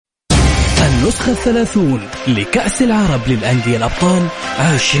النسخة 30 لكأس العرب للأندية الأبطال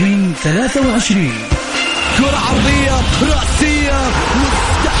 2023. كرة عرضية رأسية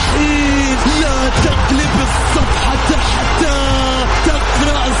مستحيل لا تقلب الصفحة حتى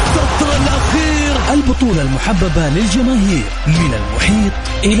تقرأ السطر الأخير. البطولة المحببة للجماهير من المحيط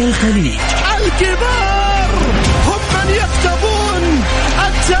إلى الخليج. الكبار هم من يكتبون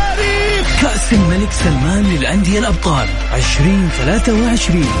التاريخ. كأس الملك سلمان للأندية الأبطال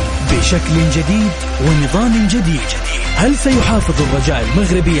 2023 بشكل جديد ونظام جديد. هل سيحافظ الرجاء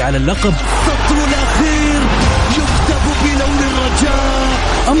المغربي على اللقب؟ السطر الأخير يكتب بلون الرجاء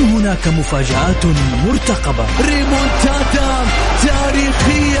أم هناك مفاجآت مرتقبة؟ ريمونتادا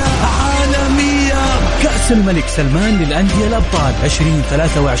تاريخية عالمية. كأس الملك سلمان للأندية الأبطال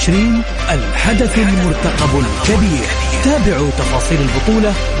 2023 الحدث المرتقب الكبير. تابعوا تفاصيل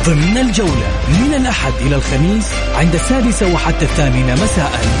البطولة ضمن الجولة من الأحد إلى الخميس عند 6 وحتى 8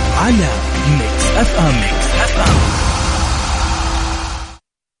 مساء على ميكس أف أم.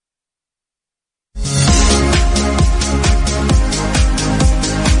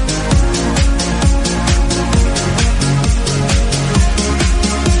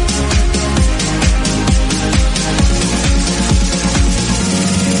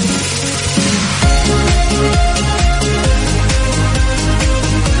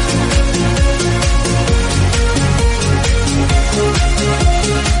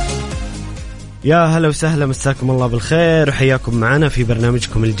 يا هلا وسهلا، مساكم الله بالخير وحياكم معنا في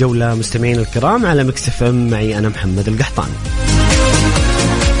برنامجكم الجولة مستمعين الكرام على ميكس اف ام. معي أنا محمد القحطاني.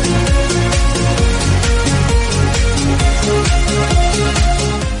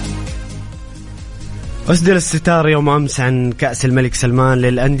 أسدل الستار يوم أمس عن كأس الملك سلمان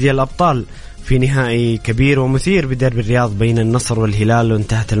للأندية الأبطال في نهائي كبير ومثير بدرب الرياض بين النصر والهلال،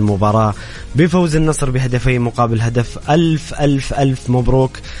 وانتهت المباراة بفوز النصر بهدفين مقابل هدف. ألف ألف ألف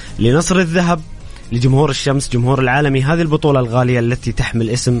مبروك لنصر الذهب، لجمهور الشمس، جمهور العالمي. هذه البطولة الغالية التي تحمل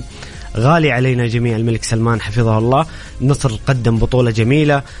اسم غالي علينا جميع، الملك سلمان حفظه الله. النصر قدم بطولة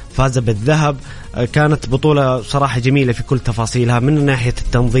جميلة، فاز بالذهب. كانت بطولة صراحة جميلة في كل تفاصيلها، من ناحية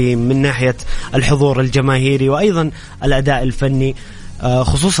التنظيم، من ناحية الحضور الجماهيري، وأيضا الأداء الفني،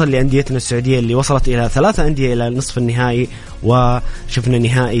 خصوصا لأنديتنا السعودية اللي وصلت إلى 3 أندية إلى نصف النهائي، وشفنا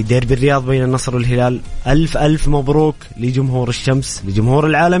نهائي ديربي الرياض بين النصر والهلال. ألف ألف مبروك لجمهور الشمس، لجمهور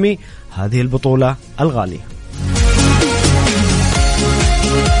العالمي، هذه البطولة الغالية.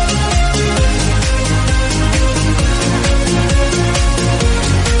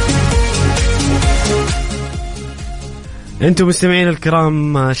 أنتم مستمعين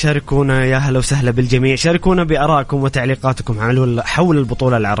الكرام، شاركونا، يا هلا وسهلا بالجميع. شاركونا بآرائكم وتعليقاتكم حول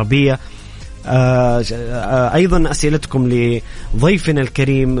البطولة العربية. أيضا أسئلتكم لضيفنا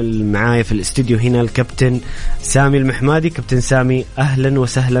الكريم معايا في الاستوديو هنا، الكابتن سامي المحمادي. كابتن سامي، أهلا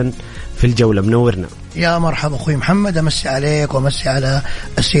وسهلا في الجولة، منورنا. يا مرحبا أخوي محمد، أمسي عليك وأمسي على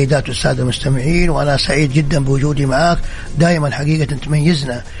السيدات والسادة المستمعين، وأنا سعيد جدا بوجودي معك. دائما حقيقة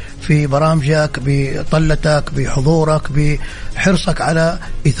تميزنا في برامجك بطلتك، بحضورك، بحرصك على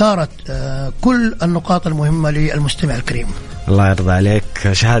إثارة كل النقاط المهمة للمستمع الكريم. الله يرضى عليك،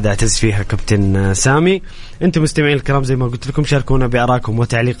 شهادة اعتز فيها كابتن سامي. انتم مستمعين الكرام زي ما قلت لكم، شاركونا بآرائكم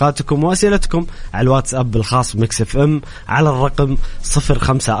وتعليقاتكم وأسئلتكم على الواتساب الخاص بميكس اف ام على الرقم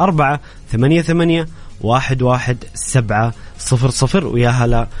 0548811700. ويا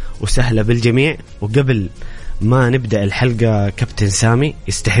هلا وسهلا بالجميع. وقبل ما نبدأ الحلقة، كابتن سامي،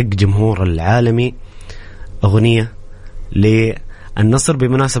 يستحق جمهور العالمي أغنية للنصر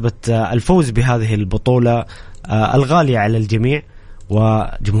بمناسبة الفوز بهذه البطولة الغالية على الجميع.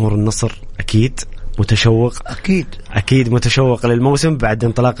 وجمهور النصر أكيد متشوق، أكيد متشوق للموسم بعد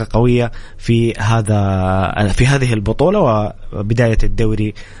انطلاقة قوية في هذه البطولة وبداية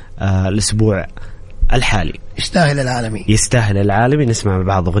الدوري الأسبوع الحالي. يستاهل العالمي. نسمع مع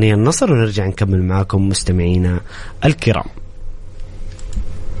بعض أغنية النصر ونرجع نكمل معاكم مستمعينا الكرام.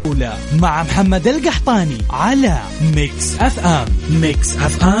 مع محمد القحطاني على ميكس اف ام. ميكس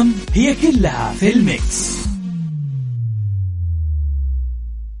اف ام هي كلها في الميكس.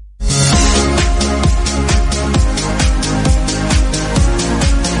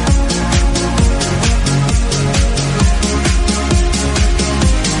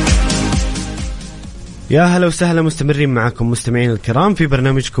 يا هلا وسهلا، مستمرين معكم مستمعين الكرام في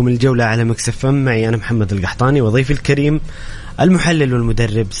برنامجكم الجولة على ميكس اف ام. معي أنا محمد القحطاني وضيفي الكريم المحلل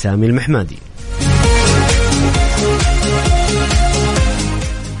والمدرب سامي المحمادي.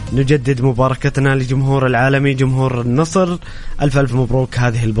 نجدد مباركتنا لجمهور العالمي، جمهور النصر. ألف ألف مبروك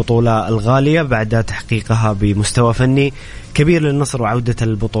هذه البطولة الغالية بعد تحقيقها بمستوى فني كبير للنصر وعودة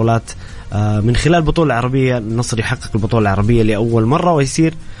البطولات من خلال البطولة العربية. النصر يحقق البطولة العربية لأول مرة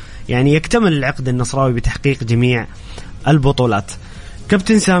ويصير يعني يكتمل العقد النصراوي بتحقيق جميع البطولات.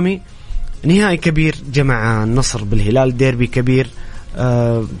 كابتن سامي، نهائي كبير جمع النصر بالهلال، ديربي كبير.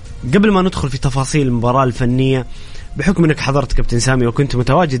 قبل ما ندخل في تفاصيل المباراة الفنية، بحكم أنك حضرت كابتن سامي وكنت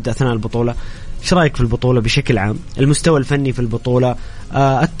متواجد أثناء البطولة، إيش رأيك في البطولة بشكل عام؟ المستوى الفني في البطولة،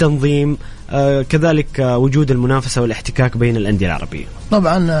 التنظيم، كذلك وجود المنافسة والاحتكاك بين الأندية العربية.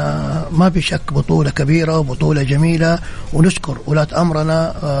 طبعا ما في شك بطولة كبيرة وبطولة جميلة، ونشكر ولاة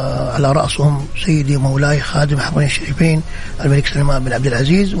أمرنا على رأسهم سيدي مولاي خادم الحرمين الشريفين الملك سلمان بن عبد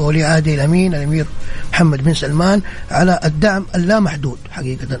العزيز، وولي عهده الأمين الأمير محمد بن سلمان على الدعم اللامحدود.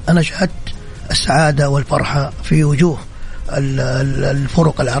 حقيقة أنا شهدت السعادة والفرحة في وجوه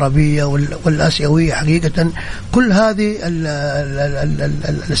الفرق العربية والآسيوية. حقيقة كل هذه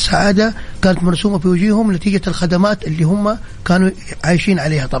السعادة كانت مرسومة في وجوههم نتيجة الخدمات اللي هم كانوا عايشين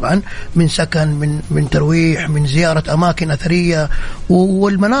عليها، طبعا من سكن، من ترويح، من زيارة أماكن أثرية،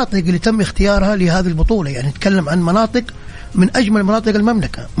 والمناطق اللي تم اختيارها لهذه البطولة. يعني نتكلم عن مناطق من أجمل مناطق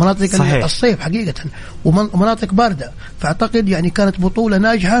المملكة، مناطق صحيح. الصيف حقيقة، ومناطق باردة. فأعتقد يعني كانت بطولة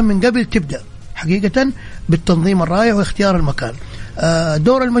ناجحة من قبل تبدأ حقيقة بالتنظيم الرائع واختيار المكان.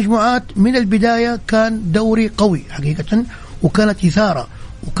 دور المجموعات من البداية كان دوري قوي حقيقة، وكانت إثارة،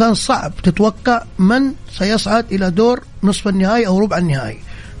 وكان صعب تتوقع من سيصعد إلى دور نصف النهائي أو ربع النهائي.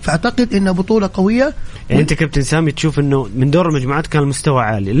 فأعتقد إنها بطولة قوية. يعني أنت كابتن سامي تشوف إنه من دور المجموعات كان المستوى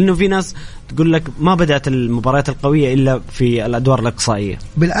عالي، لأنه في ناس تقول لك ما بدأت المباريات القوية إلا في الأدوار الإقصائية.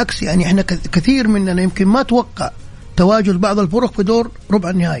 بالعكس، يعني إحنا كثير مننا يمكن ما توقع تواجد بعض الفرق في دور ربع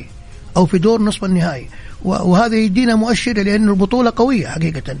النهائي أو في دور نصف النهائي، وهذا يدينا مؤشر لأن البطولة قوية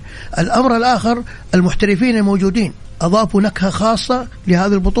حقيقة. الأمر الآخر، المحترفين الموجودين أضافوا نكهة خاصة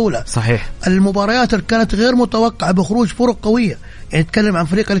لهذه البطولة. صحيح. المباريات كانت غير متوقعة بخروج فرق قوية. يعني نتكلم عن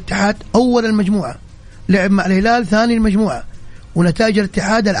فريق الاتحاد أول المجموعة، لعب مع الهلال ثاني المجموعة، ونتائج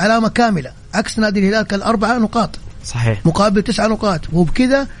الاتحاد العلامة كاملة، عكس نادي الهلال كان 4 نقاط صحيح مقابل 9 نقاط،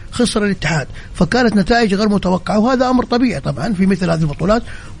 وبكذا خسر الاتحاد. فكانت نتائج غير متوقعة، وهذا أمر طبيعي طبعا في مثل هذه البطولات،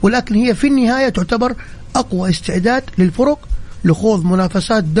 ولكن هي في النهاية تعتبر أقوى استعداد للفرق لخوض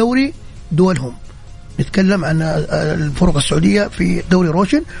منافسات دوري دولهم. نتكلم عن الفرق السعودية في دوري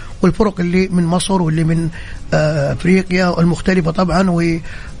روشن، والفرق اللي من مصر واللي من أفريقيا المختلفة طبعا،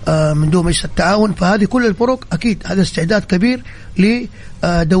 ومن دول مجلس التعاون. فهذه كل الفرق أكيد هذا استعداد كبير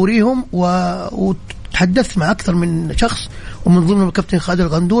لدوريهم. وتحدثت مع أكثر من شخص، ومن ضمنهم الكابتن خالد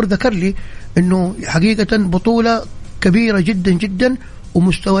الغندور ذكر لي أنه حقيقة بطولة كبيرة جدا جدا،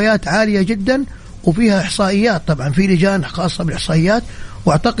 ومستويات عالية جدا، وفيها إحصائيات طبعا، في لجان خاصة بالإحصائيات.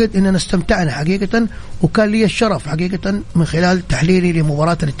 واعتقد اننا استمتعنا حقيقة، وكان لي الشرف حقيقة من خلال تحليلي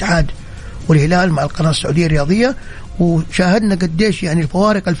لمباراة الاتحاد والهلال مع القناة السعودية الرياضية، وشاهدنا قديش يعني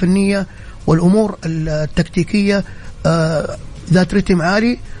الفوارق الفنية والامور التكتيكية ذات رتم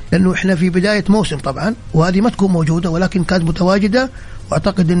عالي، لانه احنا في بداية موسم طبعا، وهذه ما تكون موجودة ولكن كانت متواجدة.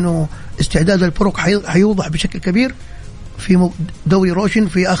 واعتقد انه استعداد الفرق حيوضح بشكل كبير في دوري روشن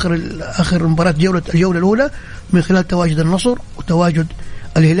في آخر مباراة الجولة الأولى، من خلال تواجد النصر وتواجد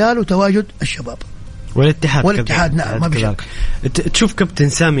الهلال وتواجد الشباب والاتحاد. نعم ما بشك. تشوف كابتن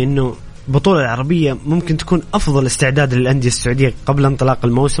سامي إنه البطولة العربية ممكن تكون أفضل استعداد للأندية السعودية قبل انطلاق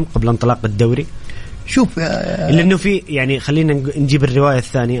الموسم، قبل انطلاق الدوري؟ شوف لأنه في يعني خلينا نجيب الرواية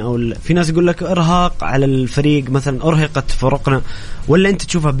الثانية، أو في ناس يقول لك إرهاق على الفريق مثلا، أرهقت فرقنا، ولا أنت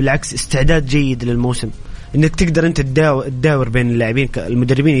تشوفها بالعكس استعداد جيد للموسم، انك تقدر انت تداور بين اللاعبين،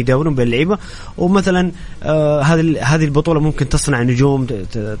 المدربين يداورون بين اللعيبه، ومثلا هذه البطوله ممكن تصنع نجوم،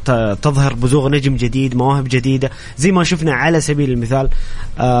 تظهر بزوغ نجم جديد، مواهب جديده، زي ما شفنا على سبيل المثال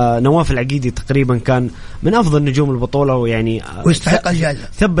نواف العقيدي تقريبا كان من افضل نجوم البطوله، ويعني ويستحق الجائزه،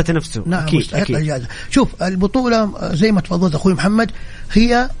 ثبت نفسه. نعم يستحق الجائزه. شوف البطوله زي ما تفضلت اخوي محمد،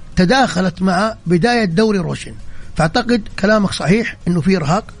 هي تداخلت مع بدايه دوري روشن، فاعتقد كلامك صحيح انه في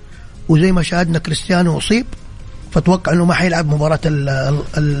ارهاق، وزي ما شاهدنا كريستيانو أصيب، فتوقع أنه ما حيلعب مباراة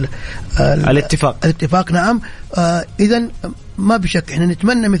الاتفاق. نعم. إذن ما بشك إحنا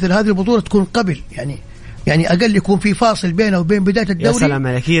نتمنى مثل هذه البطولة تكون قبل، يعني أقل يكون في فاصل بينه وبين بداية الدوري. يا سلام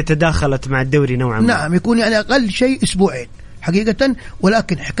عليك، هي تداخلت مع الدوري نوعا ما. نعم يكون يعني أقل شيء أسبوعين حقيقة.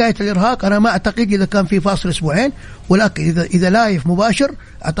 ولكن حكاية الإرهاق أنا ما أعتقد إذا كان في فاصل أسبوعين، ولكن إذا لايف مباشر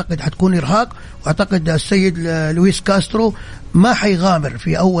أعتقد حتكون إرهاق. وأعتقد السيد لويس كاسترو ما حيغامر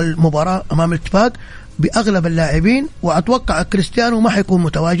في أول مباراة أمام الاتفاق بأغلب اللاعبين، وأتوقع كريستيانو ما حيكون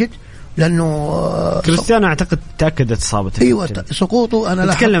متواجد، لأنه كريستيانو أعتقد تأكدت إصابته. أيوة سقوطه. أنا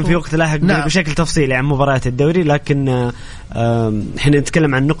نتكلم في وقت لاحق نعم. بشكل تفصيلي عن مباريات الدوري، لكن إحنا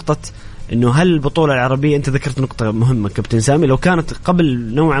نتكلم عن نقطة إنه هل البطولة العربية، أنت ذكرت نقطة مهمة كابتن سامي، لو كانت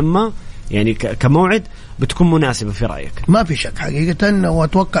قبل نوعا ما يعني كموعد بتكون مناسبة في رأيك؟ ما في شك حقيقة،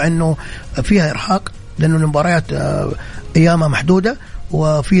 وأتوقع أنه فيها إرهاق لأنه المباريات أيامها محدودة،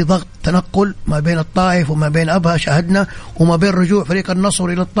 وفي ضغط تنقل ما بين الطائف وما بين أبها شاهدنا، وما بين رجوع فريق النصر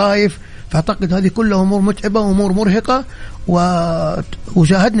إلى الطائف. فأعتقد هذه كلها أمور متعبة وأمور مرهقة،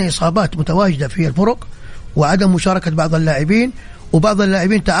 وشاهدنا إصابات متواجدة في الفرق وعدم مشاركة بعض اللاعبين، وبعض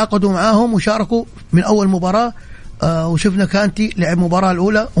اللاعبين تعاقدوا معاهم وشاركوا من أول مباراة. وشفنا كانتي لعب مباراة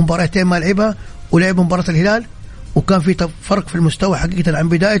الأولى ومباراتين ما لعبها، ولعب مباراة الهلال، وكان في فرق في المستوى حقيقة عن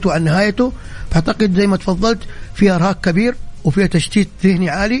بدايته وعن نهايته. فأعتقد زي ما تفضلت فيها إرهاق كبير وفيها تشتيت ذهني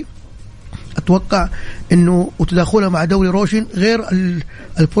عالي. أتوقع إنه وتداخلها مع دوري روشن غير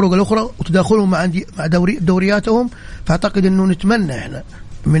الفرق الأخرى، وتداخلهم مع دورياتهم. فأعتقد إنه نتمنى إحنا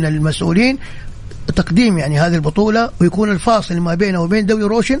من المسؤولين تقديم يعني هذه البطولة، ويكون الفاصل ما بينه وبين دوري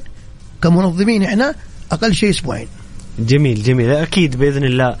روشن كمنظمين إحنا أقل شيء أسبوعين. جميل جميل، أكيد بإذن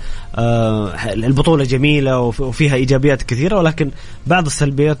الله. البطولة جميلة وفيها إيجابيات كثيرة، ولكن بعض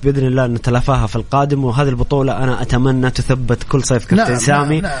السلبيات بإذن الله نتلافاها في القادم. وهذه البطولة أنا أتمنى تثبت كل صيف كابتن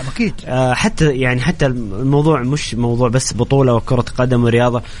سامي. نعم أكيد. حتى الموضوع مش موضوع بس بطولة وكرة قدم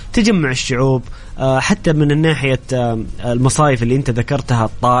ورياضة، تجمع الشعوب. حتى من الناحية المصايف اللي أنت ذكرتها،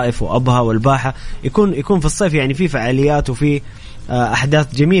 الطائف وأبها والباحة، يكون في الصيف يعني في فعاليات وفي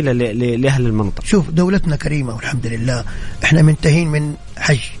أحداث جميلة لأهل المنطقة. شوف دولتنا كريمة والحمد لله، إحنا منتهين من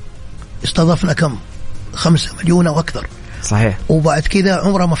حج، استضفنا كم 5 مليون وأكثر. صحيح. وبعد كذا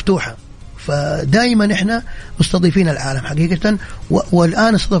عمرة مفتوحة، فدائما إحنا مستضيفين العالم حقيقة.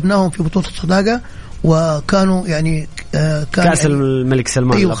 والآن استضفناهم في بطولة الصداقة، وكانوا يعني كأس الملك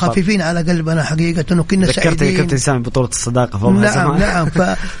سلمان. أيوة خفيفين على قلبنا حقيقة، وكنا سعيدين. ذكرتني كابتن سامي بطولة الصداقة. نعم.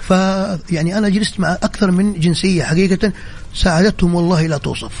 يعني أنا جلست مع أكثر من جنسية حقيقة، ساعدتهم والله لا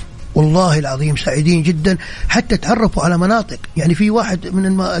توصف، والله العظيم سعيدين جدا. حتى تعرفوا على مناطق، يعني في واحد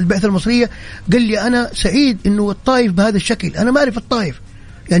من البعثة المصرية قال لي أنا سعيد إنه الطائف بهذا الشكل، أنا ما أعرف الطائف،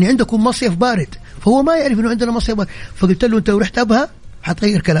 يعني عندكم مصيف بارد، فهو ما يعرف إنه عندنا مصيف بارد. فقلت له أنت لو رحت أبها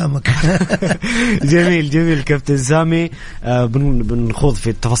حتغير كلامك. جميل جميل كابتن سامي. بنخوض في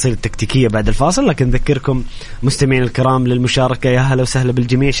التفاصيل التكتيكية بعد الفاصل، لكن نذكركم مستمعين الكرام للمشاركة. يا هلا وسهلا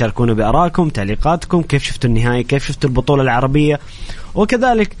بالجميع، شاركونا بآرائكم، تعليقاتكم، كيف شفتوا النهائي، كيف شفتوا البطولة العربية.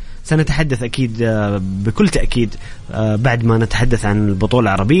 وكذلك سنتحدث أكيد بكل تأكيد بعد ما نتحدث عن البطولة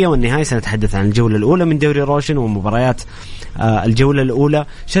العربية والنهائي سنتحدث عن الجولة الأولى من دوري روشن ومباريات الجولة الأولى.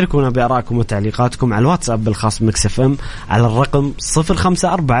 شاركونا بآرائكم وتعليقاتكم على الواتساب الخاص بمكس اف ام على الرقم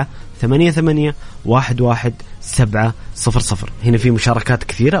 0548811700. هنا في مشاركات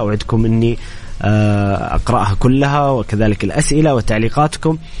كثيرة، أوعدكم أني أقرأها كلها، وكذلك الأسئلة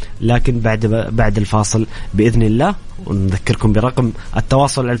وتعليقاتكم، لكن بعد الفاصل بإذن الله. ونذكركم برقم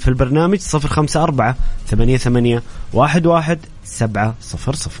التواصل في البرنامج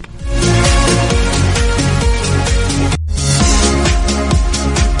 0548811700.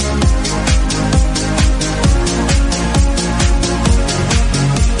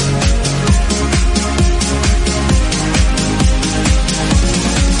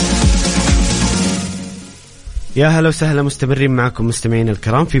 يا هلا وسهلا، مستمرين معكم مستمعين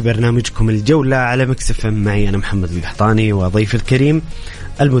الكرام في برنامجكم الجولة على مكس اف ام. معي أنا محمد القحطاني وضيف الكريم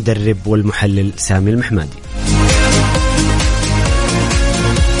المدرب والمحلل سامي المحمادي.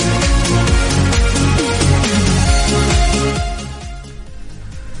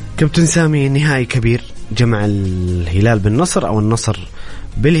 كابتن سامي، نهائي كبير جمع الهلال بالنصر أو النصر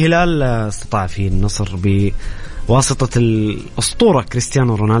بالهلال. استطاع فيه النصر بواسطة الأسطورة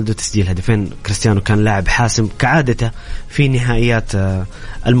كريستيانو رونالدو تسجيل هدفين. كريستيانو كان لاعب حاسم كعادته في نهائيات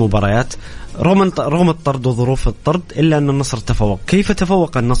المباريات، رغم الطرد وظروف الطرد، إلا أن النصر تفوق. كيف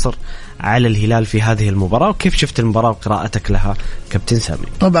تفوق النصر على الهلال في هذه المباراة، وكيف شفت المباراة وقراءتك لها كابتن سامي؟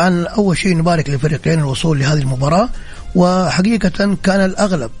 طبعا أول شيء نبارك للفريقين الوصول لهذه المباراة، وحقيقة كان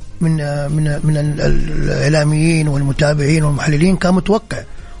الأغلب من الإعلاميين والمتابعين والمحللين كان متوقع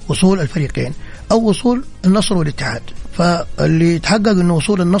وصول الفريقين أو وصول النصر والاتحاد. فاللي تحقق أنه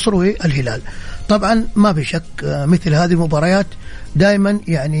وصول النصر والهلال. طبعا ما في شك مثل هذه المباريات دائما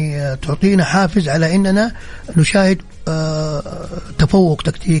يعني تعطينا حافز على أننا نشاهد تفوق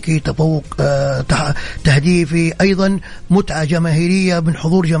تكتيكي، تفوق تهديفي، أيضا متعة جماهيرية من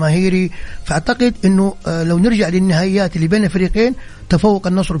حضور جماهيري. فأعتقد أنه لو نرجع للنهائيات اللي بين الفريقين، تفوق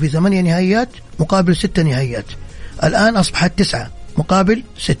النصر في 8 نهائيات مقابل 6 نهائيات، الآن أصبحت 9 مقابل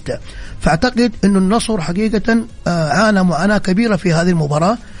 6. فأعتقد أن النصر حقيقة عانى معاناة كبيرة في هذه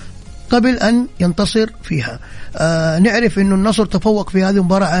المباراة قبل أن ينتصر فيها. نعرف أن النصر تفوق في هذه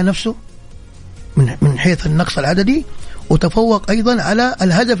المباراة على نفسه من حيث النقص العددي، وتفوق أيضا على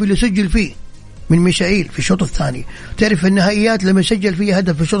الهدف اللي سجل فيه من ميشائيل في الشوط الثاني. تعرف في النهائيات لما يسجل فيه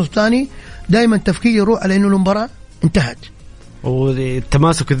هدف في الشوط الثاني دائما تفكير يروح على إنه المباراة انتهت،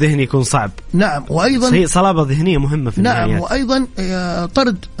 والتماسك الذهني يكون صعب. نعم، وأيضا صلابة ذهنية مهمة في النهايات. نعم، وأيضا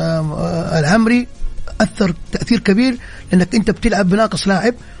طرد العمري أثر تأثير كبير، لأنك أنت بتلعب بناقص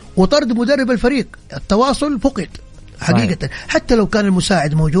لاعب، وطرد مدرب الفريق التواصل فقد حقيقة. صحيح. حتى لو كان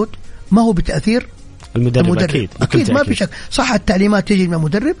المساعد موجود ما هو بتأثير المدرب. أكيد ما في شك. صح التعليمات تجي من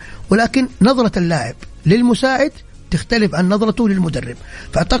المدرب، ولكن نظرة اللاعب للمساعد تختلف عن نظرته للمدرب.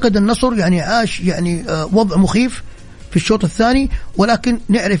 فأعتقد النصر يعني عاش يعني وضع مخيف في الشوط الثاني، ولكن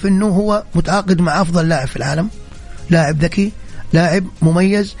نعرف أنه هو متعاقد مع أفضل لاعب في العالم، لاعب ذكي، لاعب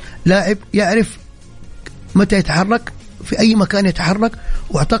مميز، لاعب يعرف متى يتحرك في أي مكان يتحرك.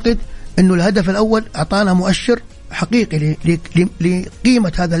 وأعتقد أنه الهدف الأول أعطانا مؤشر حقيقي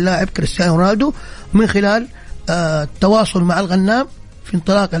لقيمة هذا اللاعب كريستيانو رونالدو من خلال التواصل مع الغنام في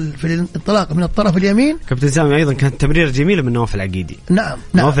الانطلاق من الطرف اليمين. كابتن سامي أيضا كانت تمريرة جميلة من نواف العقيدي. نعم.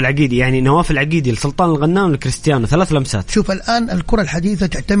 نواف العقيدي، يعني نواف العقيدي لسلطان الغنام لكريستيانو 3 لمسات. شوف الآن الكرة الحديثة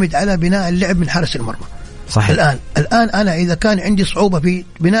تعتمد على بناء اللعب من حارس المرمى. صحيح. الآن أنا إذا كان عندي صعوبة في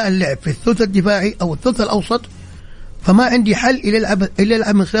بناء اللعب في الثلث الدفاعي أو الثلث الأوسط، فما عندي حل إلا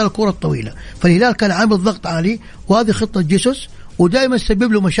يلعب من خلال الكرة الطويلة. فالهلال كان عامل ضغط عالي، وهذه خطة جيسوس، ودائما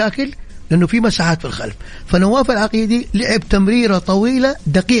سبب له مشاكل لأنه في مساحات في الخلف. فنواف العقيدي لعب تمريرة طويلة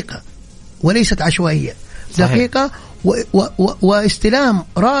دقيقة وليست عشوائية. صحيح. دقيقة واستلام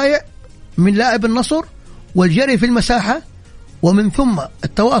رائع من لاعب النصر، والجري في المساحة، ومن ثم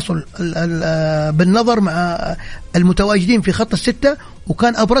التواصل بالنظر مع المتواجدين في خط الستة،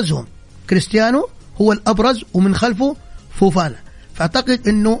 وكان أبرزهم كريستيانو هو الأبرز، ومن خلفه فوفانا. فأعتقد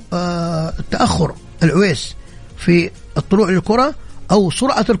أنه تأخر العويس في الطلوع للكرة أو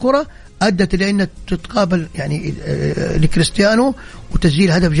سرعة الكرة أدت إلى أن تتقابل يعني لكريستيانو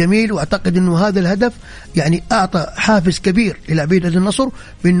وتسجيل هدف جميل. وأعتقد أنه هذا الهدف يعني أعطى حافز كبير للاعبين النصر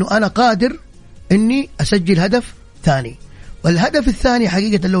بأنه أنا قادر أني أسجل هدف ثاني. والهدف الثاني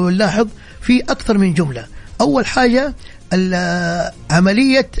حقيقة لو نلاحظ في أكثر من جملة. أول حاجة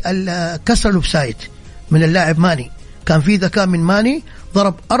عملية كسر الأوفسايد من اللاعب ماني، كان في ذكاء من ماني،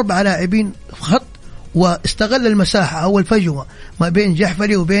 ضرب 4 لاعبين في خط واستغل المساحة أو الفجوة ما بين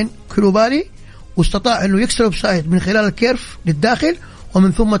جحفلي وبين كلوبالي، واستطاع أنه يكسر الأوفسايد من خلال الكيرف للداخل،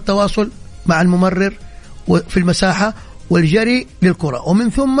 ومن ثم التواصل مع الممرر في المساحة والجري للكرة، ومن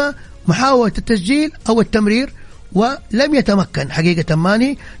ثم محاولة التسجيل أو التمرير. ولم يتمكن حقيقة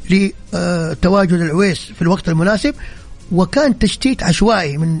ماني لتواجد العويس في الوقت المناسب، وكان تشتيت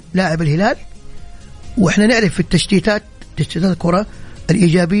عشوائي من لاعب الهلال. وإحنا نعرف في تشتيتات الكرة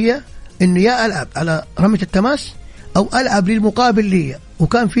الإيجابية إنه يا ألعب على رمية التماس أو ألعب للمقابل لي،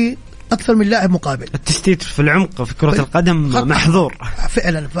 وكان في أكثر من لاعب مقابل. التشتيت في العمق في كرة القدم محظور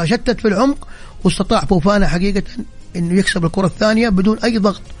فعلا. فشتت في العمق، واستطاع فوفانا حقيقة إنه يكسب الكرة الثانية بدون أي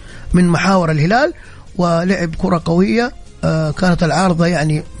ضغط من محاور الهلال، ولعب كرة قوية. كانت العارضة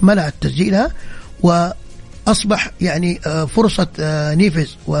يعني منعت تسجيلها، وأصبح يعني فرصة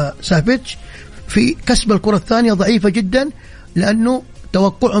نيفز وسافيتش في كسب الكرة الثانية ضعيفة جدا، لأنه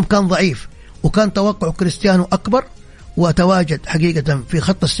توقعهم كان ضعيف، وكان توقع كريستيانو أكبر، وتواجد حقيقة في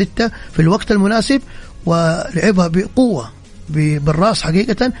خط الستة في الوقت المناسب، ولعبها بقوة بالراس.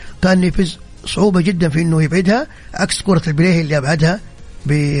 حقيقة كان نيفز صعوبة جدا في أنه يبعدها، عكس كرة البليه اللي أبعدها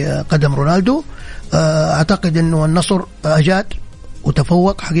بقدم رونالدو. أعتقد أنه النصر أجاد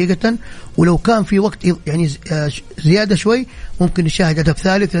وتفوق حقيقة، ولو كان في وقت يعني زيادة شوي ممكن نشاهد هدف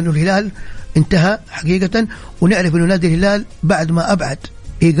ثالث، لأنه الهلال انتهى حقيقة. ونعرف أنه نادي الهلال بعد ما أبعد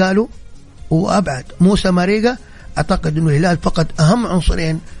إيغالو وأبعد موسى ماريغا، أعتقد أنه الهلال فقد أهم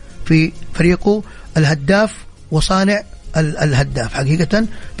عنصرين في فريقه، الهداف وصانع الهداف حقيقة.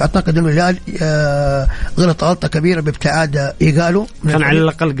 فأعتقد أنه الهلال غلط غلطة كبيرة بابتعاد إيغالو. كان على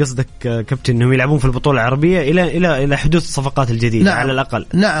الأقل قصدك كابتن أنهم يلعبون في البطولة العربية إلى حدوث الصفقات الجديدة. نعم. على الأقل.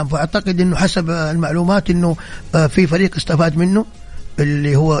 نعم. فأعتقد أنه حسب المعلومات أنه في فريق استفاد منه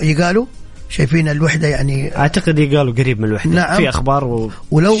اللي هو إيغالو، شايفين الوحدة يعني أعتقد يقالوا قريب من الوحدة. نعم. في أخبار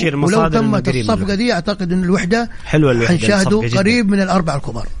ولو تمت الصفقة دي أعتقد أن الوحدة حلوة، حنشاهده قريب من الأربعة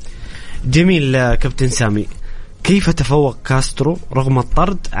الكبار. جميل. كابتن سامي، كيف تفوق كاسترو رغم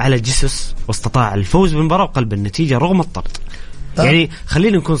الطرد على جيسوس واستطاع الفوز بالمباراة وقلب النتيجة رغم الطرد؟ يعني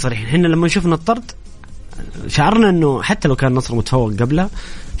خلينا نكون صريحين، إحنا لما شفنا الطرد شعرنا أنه حتى لو كان النصر متفوق قبله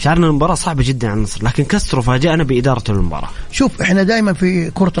شعرنا المباراة صعبة جدا على النصر، لكن كاسترو فاجأنا بإدارته للمباراة. شوف، إحنا دائما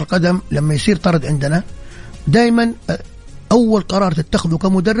في كرة القدم لما يصير طرد عندنا دائما أول قرار تتخذه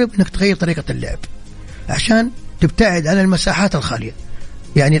كمدرب إنك تغير طريقة اللعب عشان تبتعد عن المساحات الخالية.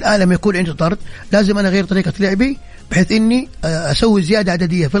 يعني الآن لما يكون عندي طرد لازم أنا أغير طريقة لعبي بحيث إني أسوي زيادة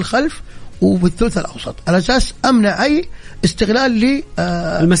عددية في الخلف وبالثلث الأوسط، على أساس أمنع أي استغلال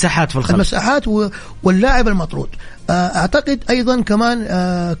المساحات في الخلف، المساحات واللاعب المطرود. أعتقد أيضا كمان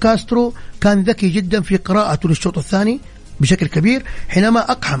كاسترو كان ذكي جدا في قراءته للشوط الثاني بشكل كبير،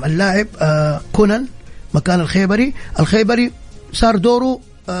 حينما أقحم اللاعب كونان مكان الخيبري صار دوره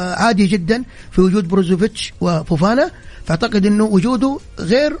عادي جدا في وجود بروزوفيتش وفوفانا. فأعتقد أنه وجوده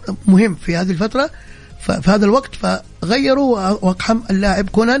غير مهم في هذه الفترة في هذا الوقت، فغيروا وأقحم اللاعب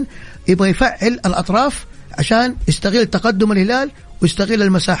كونان يبغى يفعل الأطراف عشان يستغل تقدم الهلال ويستغل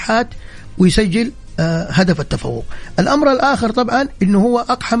المساحات ويسجل هدف التفوق. الأمر الآخر طبعا أنه هو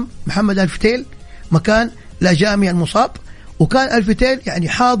أقحم محمد الفتيل مكان لاجامي المصاب، وكان الفتيل يعني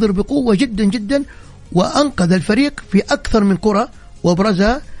حاضر بقوة جدا جدا وأنقذ الفريق في أكثر من كرة،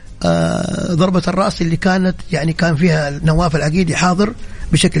 وابرزها ضربة الرأس اللي كانت يعني كان فيها نواف العقيدي حاضر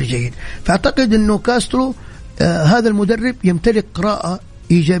بشكل جيد. فأعتقد أنه كاسترو هذا المدرب يمتلك قراءة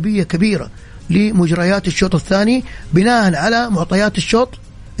إيجابية كبيرة لمجريات الشوط الثاني بناء على معطيات الشوط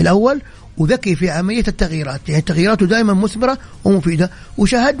الأول، وذكي في عملية التغييرات، يعني تغييراته دائما مثمرة ومفيدة.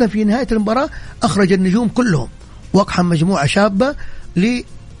 وشاهدنا في نهاية المباراة أخرج النجوم كلهم وأقحم مجموعة شابة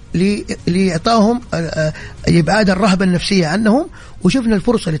لإعطاهم إبعاد الرهبة النفسية عنهم. وشفنا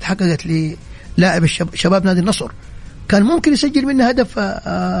الفرصة اللي تحققت للاعب شباب نادي النصر، كان ممكن يسجل منه هدف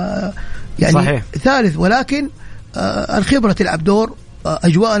يعني صحيح ثالث، ولكن الخبرة تلعب دور،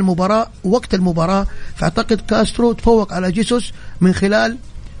 أجواء المباراة وقت المباراة. فأعتقد كاسترو تفوق على جيسوس من خلال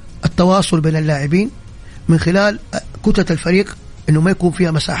التواصل بين اللاعبين، من خلال كتلة الفريق إنه ما يكون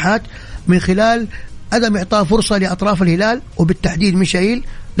فيها مساحات، من خلال عدم إعطاء فرصة لأطراف الهلال وبالتحديد ميشائيل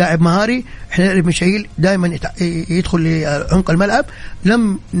لاعب مهاري. احنا نعرف ميشائيل دائما يدخل لعمق الملعب،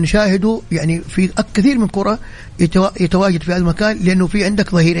 لم نشاهده يعني في كثير من كرة يتواجد في هذا المكان، لأنه في عندك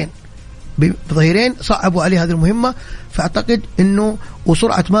ظهيرين صعبوا عليه هذه المهمة. فأعتقد أنه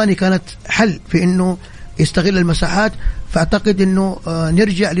وسرعة ماني كانت حل في أنه يستغل المساحات. فأعتقد أنه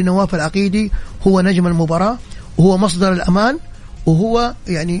نرجع لنواف العقيدي، هو نجم المباراة وهو مصدر الأمان وهو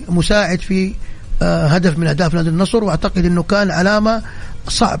يعني مساعد في هدف من أهداف نادي النصر. وأعتقد أنه كان علامة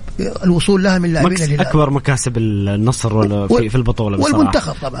صعب الوصول لها من لاعبين الهلال. أكبر مكاسب النصر في البطولة بصراحة.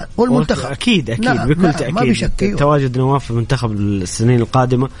 والمنتخب طبعا، والمنتخب أكيد بكل تأكيد تواجد نواف في المنتخب السنين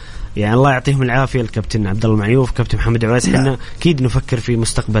القادمة، يعني الله يعطيهم العافية الكابتن عبد الله المعيوف، كابتن محمد عويس. احنا أكيد نفكر في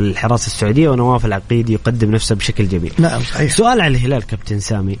مستقبل الحراسة السعودية، ونواف العقيدي يقدم نفسه بشكل جميل. نعم صحيح. سؤال على الهلال كابتن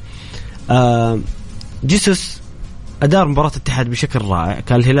سامي، جيسوس أدار مباراة الاتحاد بشكل رائع،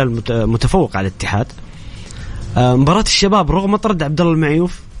 كان الهلال متفوق على الاتحاد. مباراة الشباب رغم طرد عبد الله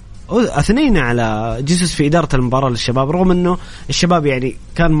المعيوف أثنينا على جيسوس في إدارة المباراة للشباب، رغم أنه الشباب يعني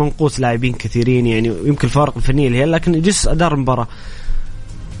كان منقوص لاعبين كثيرين يعني يمكن الفارق الفنية الهلال، لكن جيسوس أدار المباراة.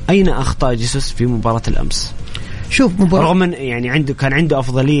 أين أخطأ جيسوس في مباراة الأمس؟ شوف رغم يعني كان عنده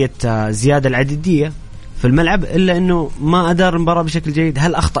أفضلية زيادة العددية في الملعب، إلا أنه ما أدار المباراة بشكل جيد.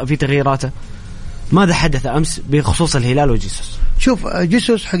 هل أخطأ في تغييراته؟ ماذا حدث أمس بخصوص الهلال وجيسوس؟ شوف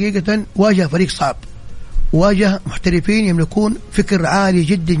جيسوس حقيقة واجه فريق صعب، واجه محترفين يملكون فكر عالي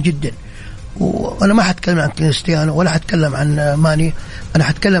جدا جدا. وأنا ما حتكلم عن كريستيانو ولا حتكلم عن ماني، أنا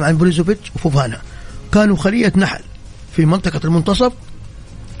حتكلم عن بروزوفيتش وفوفانا. كانوا خلية نحل في منطقة المنتصف،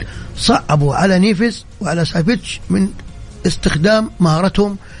 صعبوا على نيفز وعلى سافيتش من استخدام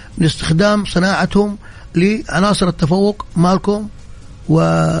مهارتهم، من استخدام صناعتهم لعناصر التفوق مالكوم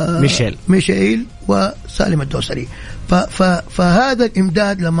وميشائيل وسالم الدوسري. فهذا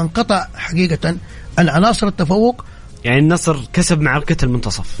الإمداد لما انقطع حقيقة عن عناصر التفوق، يعني النصر كسب معركة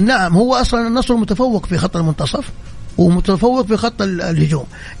المنتصف. نعم، هو أصلا النصر متفوق في خط المنتصف ومتفوق في خط الهجوم.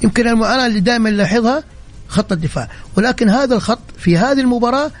 يمكن المعاناة اللي دائما نلاحظها خط الدفاع، ولكن هذا الخط في هذه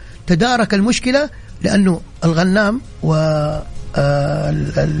المباراة تدارك المشكلة، لأنه الغنام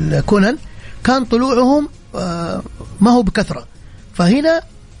والكونان كان طلوعهم ما هو بكثرة، فهنا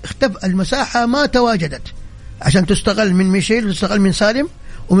اختفى المساحة ما تواجدت عشان تستغل من ميشيل وتستغل من سالم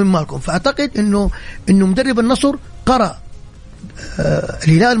ومن مالكم. فأعتقد إنه مدرب النصر قرأ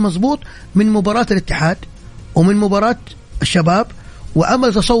الهلال مضبوط من مباراة الاتحاد ومن مباراة الشباب،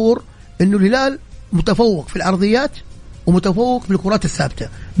 وعمل تصور إنه الهلال متفوق في العرضيات ومتفوق في الكرات الثابتة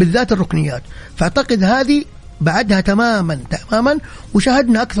بالذات الركنيات. فأعتقد هذه بعدها تماما.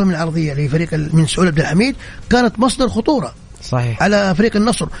 وشاهدنا أكثر من عرضية لفريق من سعود عبد الحميد كانت مصدر خطورة صحيح على فريق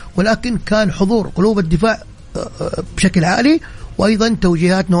النصر، ولكن كان حضور قلوب الدفاع بشكل عالي، وأيضا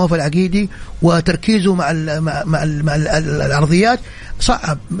توجيهات نواف العقيدي وتركيزه مع العرضيات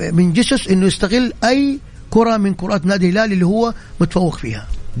صعب من جيسوس إنه يستغل أي كرة من كرات نادي الهلال اللي هو متفوق فيها.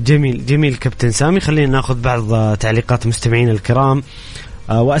 جميل كابتن سامي. خلينا ناخذ بعض تعليقات مستمعين الكرام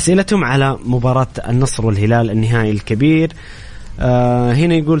وأسئلتهم على مباراة النصر والهلال النهائي الكبير.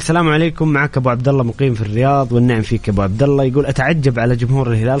 هنا يقول السلام عليكم، معك أبو عبد الله مقيم في الرياض، والنعم فيك أبو عبد الله. يقول أتعجب على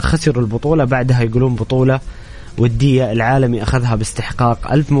جمهور الهلال، خسروا البطولة بعدها يقولون بطولة ودية، العالمي أخذها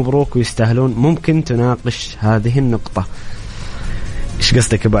باستحقاق، ألف مبروك ويستاهلون. ممكن تناقش هذه النقطة؟ إيش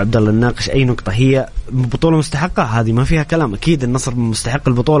قصدك أبو عبد الله؟ نناقش أي نقطة؟ هي بطولة مستحقة، هذه ما فيها كلام، أكيد النصر مستحق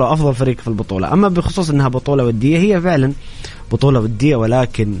البطولة وأفضل فريق في البطولة. أما بخصوص أنها بطولة ودية، هي فعلا بطولة ودية،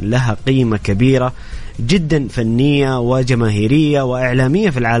 ولكن لها قيمة كبيرة جدا فنية وجماهيرية وإعلامية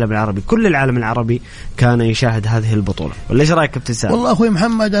في العالم العربي. كل العالم العربي كان يشاهد هذه البطولة. ولا إيش رأيك كابتن سامي؟ والله أخوي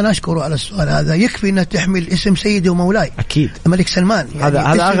محمد أنا أشكره على السؤال هذا، يكفي أنها تحمل اسم سيدي ومولاي أكيد الملك سلمان. يعني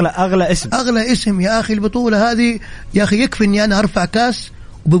هذا أغلى اسم يا أخي. البطولة هذه يا أخي يكفي أني أنا أرفع كاس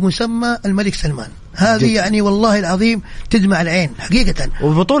بمسمى الملك سلمان، هذه يعني والله العظيم تدمع العين حقيقة.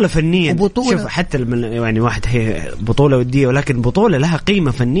 وبطولة فنية، شوف حتى يعني واحد هي بطولة ودية، ولكن بطولة لها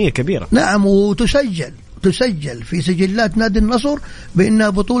قيمة فنية كبيرة. نعم، وتسجل في سجلات نادي النصر بأنها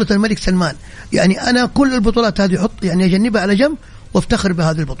بطولة الملك سلمان. يعني أنا كل البطولات هذه أحط يعني أجنبها على جنب وافتخر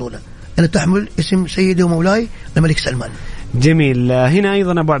بهذه البطولة، أنا تحمل اسم سيدي ومولاي الملك سلمان. جميل. هنا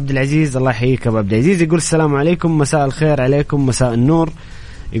أيضا أبو عبد العزيز، الله يحييك أبو عبد العزيز، يقول السلام عليكم، مساء الخير عليكم، مساء النور.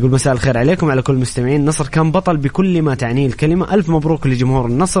 يقول مساء الخير عليكم على كل المستمعين، النصر كان بطل بكل ما تعنيه الكلمة، ألف مبروك لجمهور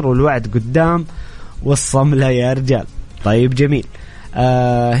النصر، والوعد قدام والصملة يا رجال. طيب جميل.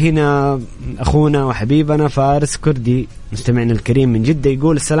 هنا أخونا وحبيبنا فارس كردي مستمعنا الكريم من جدة،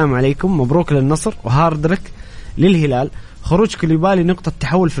 يقول السلام عليكم، مبروك للنصر وهاردرك للهلال، خروج كوليبالي نقطة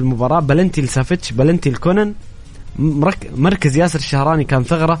تحول في المباراة، بلنتي لسافيتش، بلنتي الكونن، مركز ياسر الشهراني كان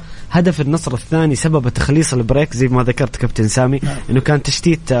ثغرة، هدف النصر الثاني سبب تخليص البريك زي ما ذكرت كابتن سامي. انه كان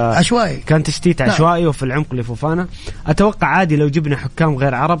تشتيت عشوائي، كان تشتيت عشوائي وفي العمق لفوفانا. اتوقع عادي لو جبنا حكام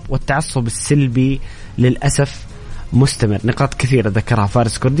غير عرب، والتعصب السلبي للأسف مستمر. نقاط كثيرة ذكرها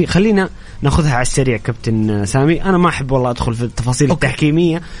فارس كردي، خلينا ناخذها على السريع كابتن سامي. أنا ما أحب والله أدخل في التفاصيل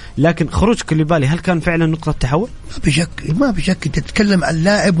التحكيمية، لكن خروج كوليبالي هل كان فعلا نقطة تحول؟ ما بشك تتكلم عن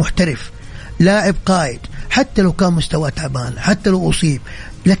لاعب محترف، لاعب قائد، حتى لو كان مستواه تعبان، حتى لو أصيب،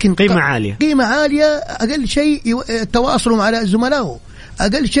 لكن قيمة عالية. أقل شيء تواصلوا مع زملائه،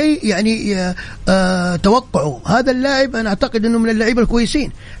 أقل شيء يعني توقعوا هذا اللاعب. أنا أعتقد أنه من اللاعبين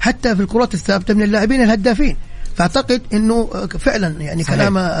الكويسين، حتى في الكرات الثابتة من اللاعبين الهدافين، فأعتقد أنه فعلا يعني صحيح.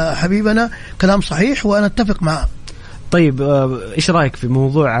 كلام حبيبنا كلام صحيح وأنا أتفق معه. طيب إيش رأيك في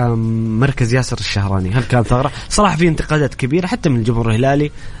موضوع مركز ياسر الشهراني؟ هل كان ثغرة؟ صراحة في انتقادات كبيرة حتى من الجمهور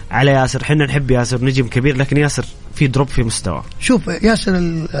الهلالي على ياسر، حنا نحب ياسر، نجم كبير، لكن ياسر في دروب في مستوى. شوف ياسر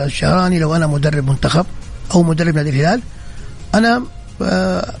الشهراني، لو أنا مدرب منتخب أو مدرب نادي الهلال، أنا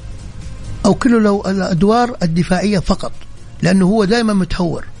أوكله لو الأدوار الدفاعية فقط، لأنه هو دائما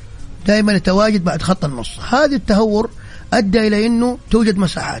متهور، دائما يتواجد بعد خط النص. هذا التهور أدى إلى أنه توجد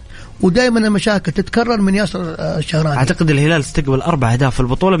مساحات، ودائما المشاكل تتكرر من ياسر الشهراني. أعتقد الهلال استقبل 4 أهداف في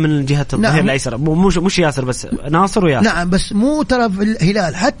البطولة من جهة الظهير نعم. الأيسر، مش ياسر بس، ناصر وياسر. نعم، بس مو ترى في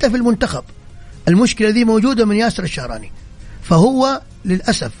الهلال، حتى في المنتخب المشكلة دي موجودة من ياسر الشهراني. فهو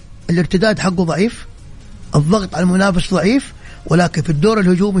للأسف الارتداد حقه ضعيف، الضغط على المنافس ضعيف، ولكن في الدور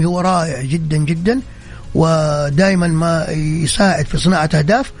الهجومي هو رائع جدا جدا، ودائما ما يساعد في صناعة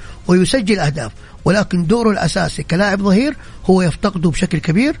أهداف ويسجل أهداف، ولكن دوره الأساسي كلاعب ظهير هو يفتقده بشكل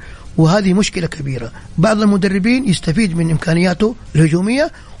كبير، وهذه مشكلة كبيرة. بعض المدربين يستفيد من إمكانياته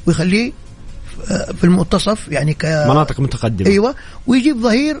الهجومية ويخليه في المنتصف، يعني مناطق متقدمة، أيوة، ويجيب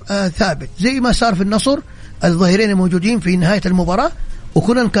ظهير ثابت زي ما صار في النصر، الظهيرين الموجودين في نهاية المباراة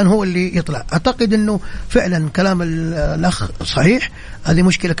وكلن كان هو اللي يطلع. أعتقد أنه فعلا كلام الأخ صحيح، هذه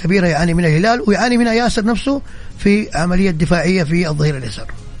مشكلة كبيرة يعاني منها الهلال ويعاني منها ياسر نفسه في عملية دفاعية في الظهير اليسار.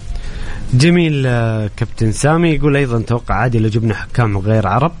 جميل. كابتن سامي يقول أيضا توقع عادي لو جبنا حكام غير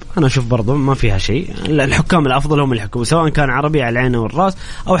عرب. أنا أشوف برضو ما فيها شيء، الحكام الأفضل هم الحكم، سواء كان عربي على العين والرأس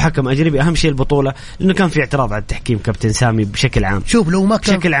أو حكم أجنبي، أهم شيء البطولة، لأنه كان في اعتراض على التحكيم كابتن سامي بشكل عام. شوف لو ما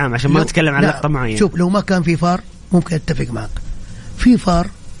كان بشكل عام عشان ما نتكلم عن لقطة معينة. شوف لو ما كان في فار ممكن أتفق معك، في فار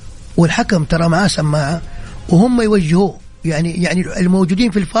والحكم ترى معاه سماعة وهم يوجهوه، يعني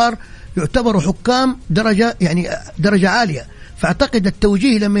الموجودين في الفار يعتبروا حكام درجة عالية. فأعتقد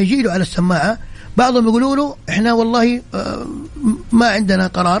التوجيه لما يجي له على السماعة، بعضهم يقولوا له إحنا والله ما عندنا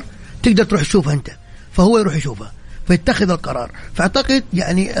قرار، تقدر تروح تشوفه أنت، فهو يروح يشوفه فيتخذ القرار. فأعتقد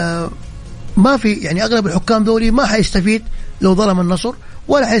يعني ما في يعني أغلب الحكام دولي ما حيستفيد لو ظلم النصر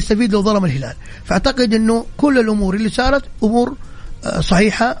ولا حيستفيد لو ظلم الهلال. فأعتقد إنه كل الأمور اللي صارت أمور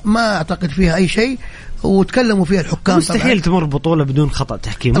صحيحة، ما أعتقد فيها أي شيء، وتكلموا فيها الحكام. مستحيل تمر بطولة بدون خطأ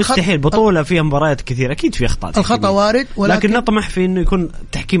تحكيم، مستحيل. بطولة فيها مباريات كثيرة أكيد فيها أخطاء، الخطأ وارد، لكن نطمح في إنه يكون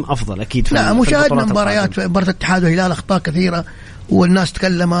تحكيم أفضل أكيد. نعم، مشاهدنا مباريات في مباراة الاتحاد والهلال أخطاء كثيرة والناس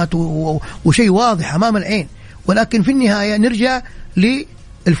تكلمت وشيء واضح أمام العين، ولكن في النهاية نرجع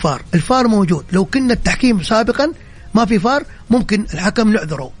للفار. الفار موجود، لو كنا التحكيم سابقا ما في فار ممكن الحكم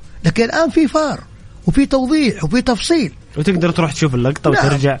نعذره، لكن الآن في فار وفي توضيح وفي تفصيل وتقدر تروح تشوف اللقطة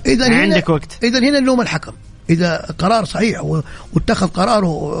وترجع. عندك وقت. إذا هنا اللوم الحكم، إذا قرار صحيح واتخذ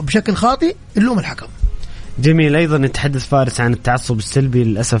قراره بشكل خاطئ اللوم الحكم. جميل. أيضا نتحدث فارس عن التعصب السلبي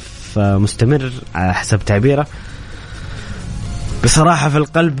للأسف مستمر على حسب تعبيره. بصراحة في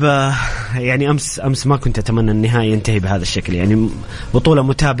القلب يعني أمس ما كنت أتمنى النهائي ينتهي بهذا الشكل. يعني بطولة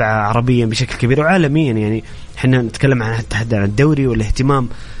متابعة عربيا بشكل كبير وعالميا. يعني إحنا نتكلم عن التحدي عن الدوري والاهتمام.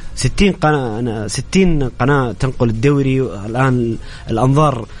 60 قناة تنقل الدوري، والآن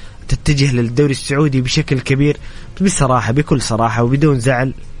الأنظار تتجه للدوري السعودي بشكل كبير. بصراحة بكل صراحة وبدون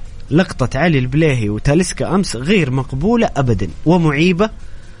زعل، لقطة علي البليهي وتاليسكا أمس غير مقبولة أبدا ومعيبة،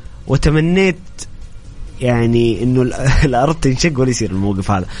 وتمنيت يعني إنه الأرض تنشق ولا يصير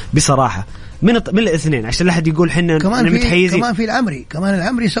الموقف هذا بصراحة من الاثنين، عشان لا حد يقول حنا متحيزين. كمان في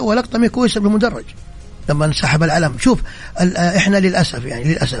العمري سوى لقطة مي كويسة بالمدرج لما انسحب العلم. شوف احنا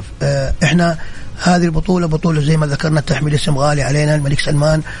للأسف احنا هذه البطولة بطولة زي ما ذكرنا تحمل اسم غالي علينا، الملك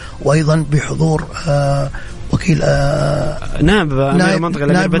سلمان، وأيضا بحضور وكيل نائب أمير منطقة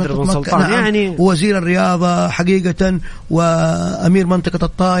الأمير بدر بن سلطان، نعم، يعني وزير الرياضة حقيقة وأمير منطقة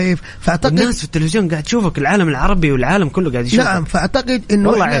الطائف. فأعتقد الناس في التلفزيون قاعد تشوفك، العالم العربي والعالم كله قاعد يشوفك. نعم، فأعتقد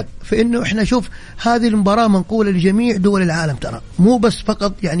إنه إحنا شوف هذه المباراة منقولة لجميع دول العالم، ترى مو بس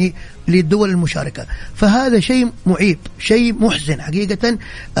فقط يعني للدول المشاركة. فهذا شيء معيب، شيء محزن حقيقة،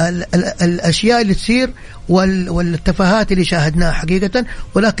 الأشياء اللي تصير والتفاهات اللي شاهدناها حقيقة.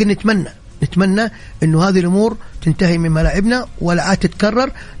 ولكن نتمنى إنه هذه الأمور تنتهي من ملاعبنا ولا عاد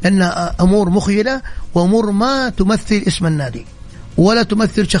تتكرر، لأنها أمور مخجلة وأمور ما تمثل اسم النادي ولا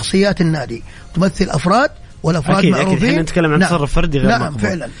تمثل شخصيات النادي، تمثل أفراد والأفراد معروفين. أكيد احنا نتكلم عن تصرف فردي غير مقبول.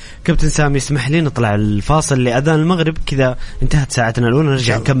 فعلا. كابتن سامي اسمح لي نطلع الفاصل لأذان المغرب، كذا انتهت ساعتنا الأولى،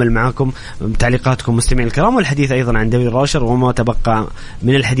 نرجع نكمل معاكم بتعليقاتكم مستمعين الكرام، والحديث أيضا عن دوري الروشر وما تبقى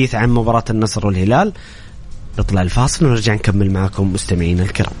من الحديث عن مباراة النصر والهلال. نطلع الفاصل ونرجع نكمل معاكم مستمعين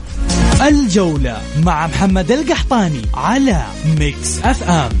الكرام. الجولة مع محمد القحطاني على ميكس اف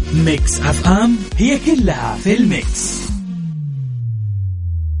ام. ميكس اف ام هي كلها في الميكس.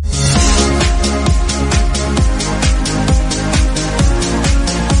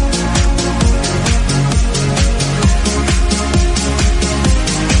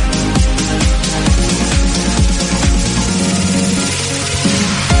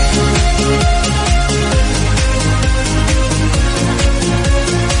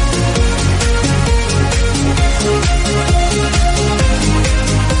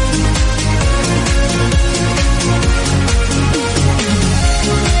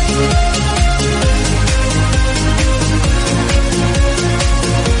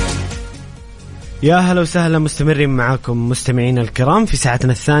 يا هلا وسهلا، مستمرين معاكم مستمعين الكرام في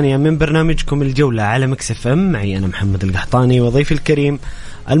ساعتنا الثانية من برنامجكم الجولة على ميكس اف ام. معي أنا محمد القحطاني وضيفي الكريم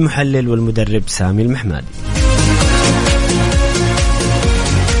المحلل والمدرب سامي المحمادي.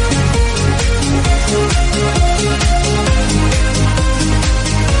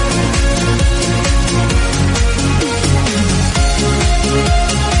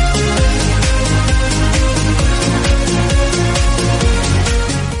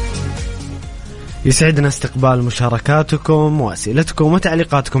 يسعدنا استقبال مشاركاتكم وأسئلتكم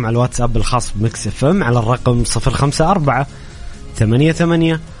وتعليقاتكم على الواتساب الخاص بميكس اف ام على الرقم 054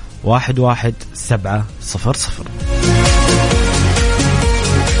 88 11700.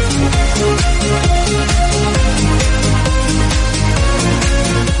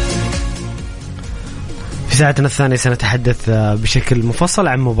 في ساعتنا الثانية سنتحدث بشكل مفصل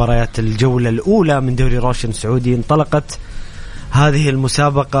عن مباريات الجولة الأولى من دوري روشن سعودي. انطلقت هذه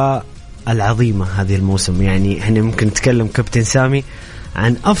المسابقة العظيمة هذه الموسم، يعني احنا ممكن نتكلم كابتن سامي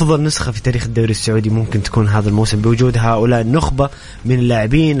عن أفضل نسخة في تاريخ الدوري السعودي ممكن تكون هذا الموسم، بوجود هؤلاء النخبة من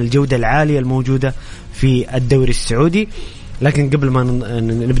اللاعبين، الجودة العالية الموجودة في الدوري السعودي. لكن قبل ما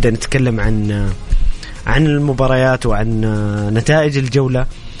نبدأ نتكلم عن المباريات وعن نتائج الجولة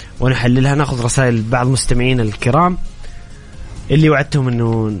ونحللها، نأخذ رسائل بعض مستمعين الكرام اللي وعدتهم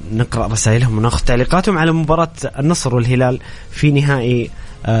أنه نقرأ رسائلهم ونأخذ تعليقاتهم على مباراة النصر والهلال في نهائي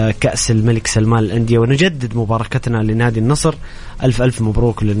كأس الملك سلمان الأندية. ونجدد مباركتنا لنادي النصر، ألف ألف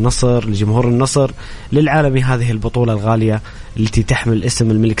مبروك للنصر، لجمهور النصر، للعالم هذه البطولة الغالية التي تحمل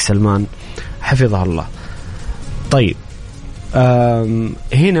اسم الملك سلمان حفظها الله. طيب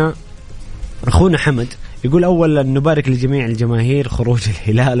هنا أخونا حمد يقول أولا نبارك لجميع الجماهير خروج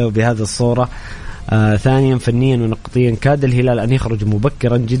الهلال وبهذه الصورة. ثانيا فنيا ونقطيا كاد الهلال أن يخرج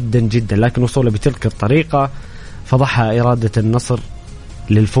مبكرا جدا جدا، لكن وصوله بتلك الطريقة فضحها إرادة النصر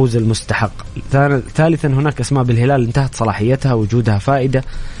للفوز المستحق. ثالثا هناك أسماء بالهلال انتهت صلاحيتها، وجودها فائدة،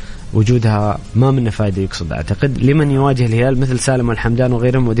 وجودها ما منه فائدة يقصد أعتقد لمن يواجه الهلال مثل سالم والحمدان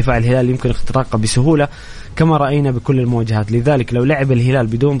وغيرهم، ودفاع الهلال يمكن اختراقه بسهولة كما رأينا بكل المواجهات. لذلك لو لعب الهلال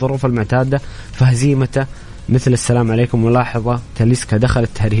بدون ظروف المعتادة فهزيمته مثل السلام عليكم. ملاحظة تاليسكا دخل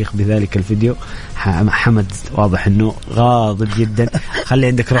التاريخ بذلك الفيديو. حمد واضح أنه غاضب جدا. خلي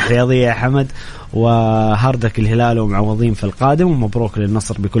عندك روح رياضية يا حمد، وهاردك الهلال ومعوضين في القادم، ومبروك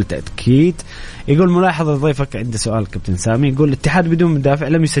للنصر بكل تأكيد. يقول ملاحظة ضيفك عند سؤال كابتن سامي، يقول الاتحاد بدون مدافع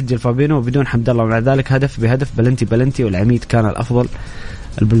لم يسجل فابينو وبدون حمد الله، ومع ذلك هدف بهدف بلنتي والعميد كان الأفضل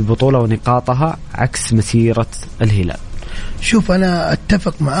بالبطولة ونقاطها عكس مسيرة الهلال. شوف أنا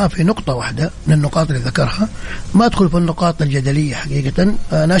أتفق معاه في نقطة واحدة من النقاط اللي ذكرها، ما أدخل في النقاط الجدلية حقيقة.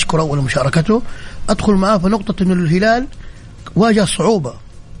 أنا أشكر أول مشاركته. أدخل معاه في نقطة أن الهلال واجه صعوبة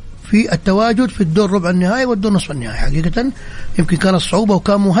في التواجد في الدور ربع النهائي والدور نصف النهائي. حقيقة يمكن كانت صعوبة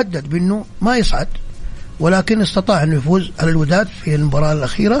وكان مهدد بأنه ما يصعد، ولكن استطاع أنه يفوز على الوداد في المباراة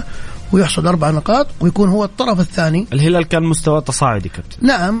الأخيرة ويحصد 4 نقاط ويكون هو الطرف الثاني. الهلال كان مستوى تصاعدي كابتن.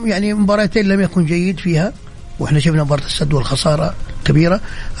 نعم، يعني مباراتين لم يكن جيد فيها، وإحنا شفنا مباراة السد والخسارة كبيرة.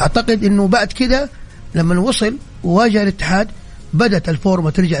 أعتقد أنه بعد كده لما وصل وواجه الاتحاد بدأت الفورمة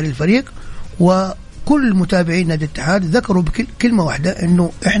ترجع للفريق، وكل متابعين نادي الاتحاد ذكروا بكلمة واحدة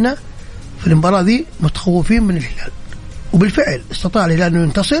أنه إحنا في المباراة دي متخوفين من الهلال، وبالفعل استطاع الهلال أنه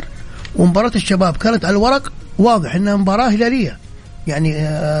ينتصر. ومباراة الشباب كانت على الورق واضح أنها مباراة هلالية، يعني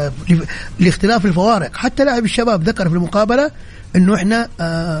لاختلاف الفوارق. حتى لاعب الشباب ذكر في المقابلة انه احنا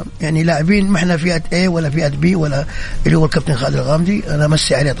يعني لاعبين ما احنا فئة A ولا فئة B ولا، اللي هو الكابتن خالد الغامدي، انا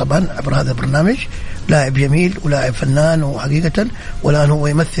امسي عليه طبعا عبر هذا البرنامج. لاعب جميل ولاعب فنان وحقيقة، والان هو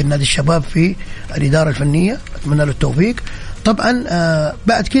يمثل نادي الشباب في الإدارة الفنية، اتمنى له التوفيق. طبعا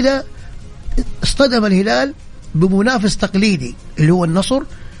بعد كده اصطدم الهلال بمنافس تقليدي اللي هو النصر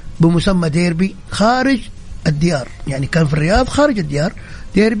بمسمى ديربي خارج الديار، يعني كان في الرياض خارج الديار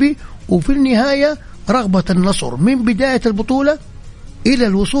ديربي. وفي النهاية رغبة النصر من بداية البطولة إلى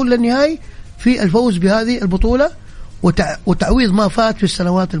الوصول للنهاية في الفوز بهذه البطولة وتعويض ما فات في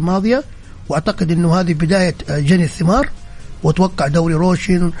السنوات الماضية. وأعتقد أنه هذه بداية جني الثمار، وتوقع دوري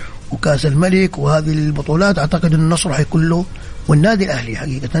روشن وكاس الملك وهذه البطولات. أعتقد أن النصر حيكون له، والنادي الأهلي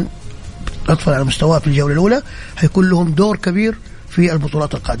حقيقة أطفال على مستواه في الجولة الأولى حيكون لهم دور كبير في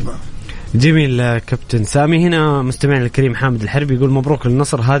البطولات القادمة. جميل كابتن سامي. هنا مستمعنا الكريم حامد الحربي يقول مبروك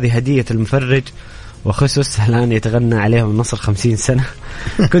للنصر، هذه هدية المفرج وخسس الآن يتغنى عليهم النصر 50 سنة.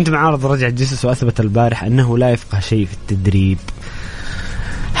 كنت معارض رجع جيسوس وأثبت البارح أنه لا يفقه شيء في التدريب،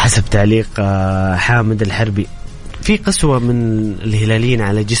 حسب تعليق حامد الحربي. في قسوة من الهلاليين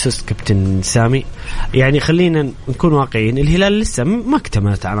على جيسوس كابتن سامي، يعني خلينا نكون واقعيين، الهلال لسه ما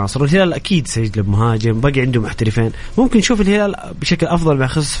اكتملت عناصر. الهلال أكيد سيجلب مهاجم، باقي عنده محترفين، ممكن نشوف الهلال بشكل أفضل مع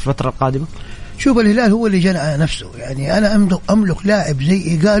خسس في الفترة القادمة. شوف الهلال هو اللي جنى على نفسه، يعني أنا أملك لاعب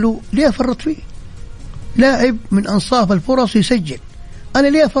زي قالوا ليه أفرط فيه؟ لاعب من أنصاف الفرص يسجل، أنا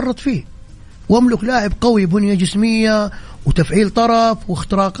ليه أفرط فيه؟ وأملك لاعب قوي بنية جسمية وتفعيل طرف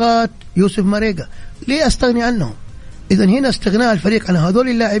واختراقات، يوسف ماريجا، ليه أستغني عنهم؟ إذن هنا استغناء الفريق عن هذول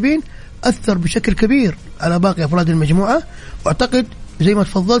اللاعبين أثر بشكل كبير على باقي أفراد المجموعة. وأعتقد زي ما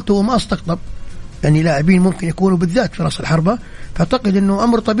تفضلت هو ما استقطب يعني لاعبين ممكن يكونوا بالذات في رأس الحربة، فأعتقد أنه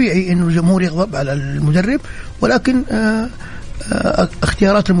أمر طبيعي أنه الجمهور يغضب على المدرب، ولكن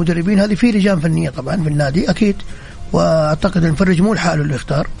اختيارات المدربين هذه في لجان فنية طبعا في النادي أكيد. وأعتقد المفرج مو لحاله اللي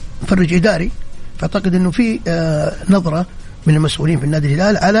يختار، مفرج إداري. فأعتقد أنه في نظرة من المسؤولين في النادي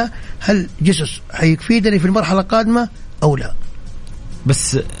الهلال على هل جيسوس حيفيدني في المرحلة القادمة أو لا.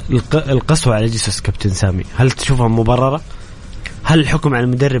 بس القسوة على جيسوس كابتن سامي هل تشوفها مبررة؟ هل الحكم على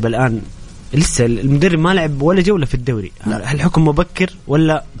المدرب الآن لسه المدرب ما لعب ولا جولة في الدوري؟ هل الحكم مبكر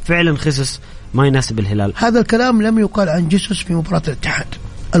ولا فعلا خسس ما يناسب الهلال؟ هذا الكلام لم يقال عن جيسوس في مباراة الاتحاد،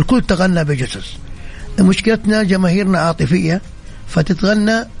 الكل تغنى بجيسوس. مشكلتنا جماهيرنا عاطفية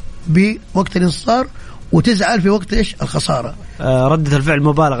فتتغنى بوقت الانتصار وتزعل في وقت إيش الخسارة. ردة الفعل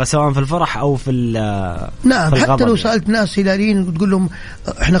مبالغة سواء في الفرح أو في نعم في حتى لو سألت ناس هلاليين وتقول لهم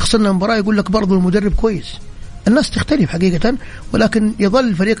إحنا خسرنا مباراة يقول لك برضو المدرب كويس. الناس تختلف حقيقة، ولكن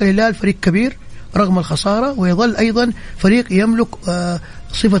يظل فريق الهلال فريق كبير رغم الخسارة، ويظل أيضا فريق يملك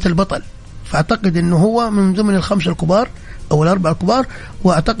صفة البطل. فأعتقد أنه هو من ضمن ال5 الكبار أو ال4 الكبار،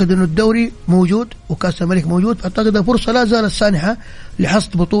 وأعتقد أنه الدوري موجود وكأس الملك موجود. فأعتقد الفرصة لا زالت سانحة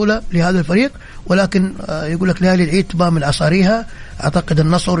لحصد بطولة لهذا الفريق، ولكن يقول لك ليالي العيد تبان من عصاريها. أعتقد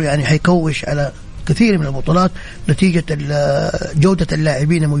النصر يعني حيكوش على كثير من البطولات نتيجة جودة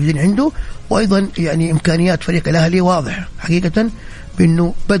اللاعبين الموجودين عنده، وأيضا يعني إمكانيات فريق الأهلي واضح حقيقة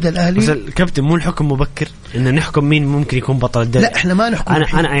بأنه بدأ الأهلي. بس الكابتن مو الحكم مبكر إن نحكم مين ممكن يكون بطل الدوري. لا إحنا ما نحكم.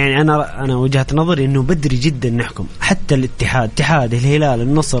 أنا وجهة نظري إنه بدري جدا نحكم، حتى الاتحاد الهلال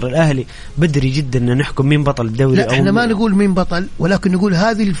النصر الأهلي بدري جدا إن نحكم مين بطل الدوري. لا إحنا ما نقول مين بطل، ولكن نقول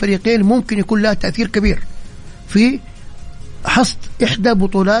هذه الفريقين ممكن يكون لها تأثير كبير في حصد إحدى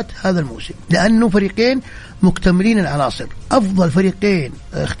بطولات هذا الموسم، لأنه فريقين مكتملين العناصر. أفضل فريقين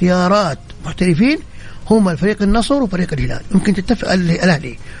اختيارات محترفين هما الفريق النصر وفريق الهلال. ممكن تتفق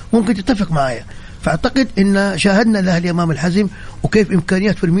الأهلي، ممكن تتفق معايا. فأعتقد إن شاهدنا الأهلي أمام الحزم وكيف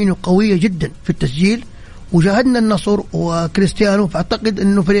إمكانيات فيرمينيو قوية جدا في التسجيل، وشاهدنا النصر وكريستيانو. فأعتقد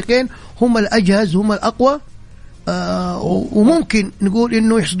إنه فريقين هما الأجهز هما الأقوى، وممكن نقول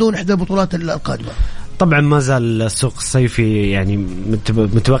إنه يحصدون إحدى البطولات القادمة. طبعا ما زال السوق الصيفي يعني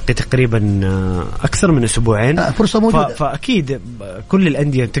متوقع تقريبا أكثر من أسبوعين، فرصة موجودة. فأكيد كل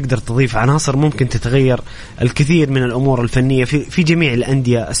الأندية تقدر تضيف عناصر ممكن تتغير الكثير من الأمور الفنية في جميع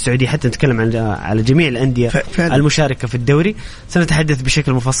الأندية السعودية. حتى نتكلم على جميع الأندية المشاركة في الدوري. سنتحدث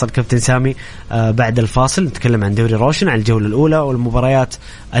بشكل مفصل كابتن سامي بعد الفاصل. نتكلم عن دوري روشن، عن الجولة الأولى والمباريات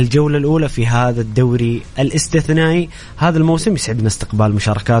الجولة الأولى في هذا الدوري الاستثنائي هذا الموسم. يسعدنا استقبال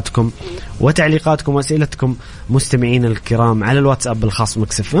مشاركاتكم وتعليقاتكم وأسئلتكم مستمعين الكرام على الواتساب الخاص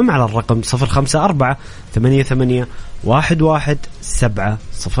مكس اف ام على الرقم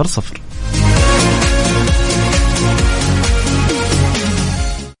 0548811700.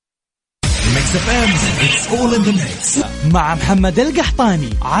 مع محمد القحطاني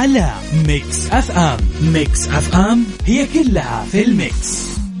على ميكس اف ام. ميكس اف ام هي كلها في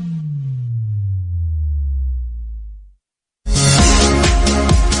الميكس.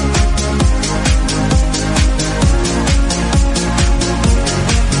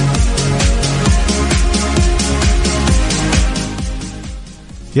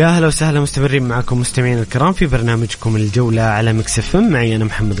 يا هلا وسهلا، مستمرين معكم مستمعين الكرام في برنامجكم الجولة على ميكس اف ام. معي أنا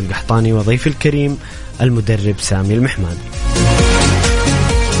محمد القحطاني وضيفي الكريم المدرب سامي المحمادي.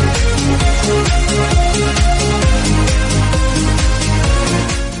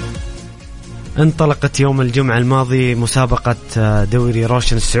 انطلقت يوم الجمعة الماضي مسابقة دوري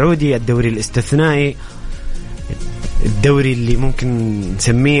روشن السعودي، الدوري الاستثنائي، الدوري اللي ممكن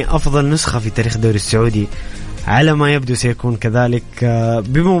نسميه أفضل نسخة في تاريخ الدوري السعودي على ما يبدو سيكون كذلك،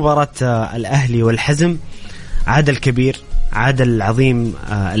 بمباراة الأهلي والحزم. عاد الكبير، عاد العظيم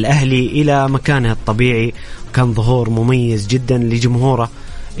الأهلي إلى مكانه الطبيعي. كان ظهور مميز جدا لجمهوره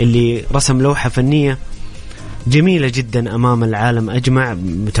اللي رسم لوحة فنية جميلة جدا أمام العالم أجمع.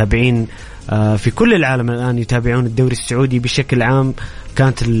 متابعين في كل العالم الآن يتابعون الدوري السعودي بشكل عام.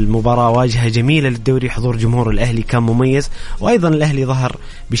 كانت المباراة واجهة جميلة للدوري، حضور جمهور الأهلي كان مميز، وأيضا الأهلي ظهر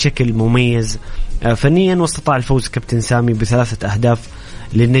بشكل مميز فنيا، واستطاع الفوز كابتن سامي ب3 أهداف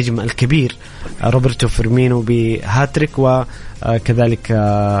للنجم الكبير روبرتو فيرمينو بهاتريك. وكذلك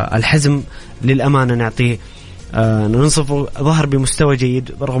الحزم للأمانة نعطيه ننصفه، ظهر بمستوى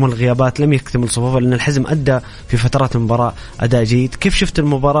جيد رغم الغيابات، لم يكتمل صفوفه لأن الحزم أدى في فترات المباراة أداء جيد. كيف شفت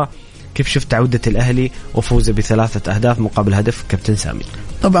المباراة؟ كيف شفت عودة الأهلي وفوزه ب3 أهداف مقابل هدف كابتن سامي؟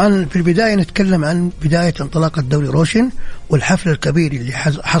 طبعا في البداية نتكلم عن بداية انطلاقة دوري روشن والحفل الكبير اللي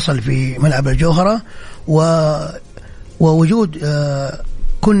حصل في ملعب الجوهرة، ووجود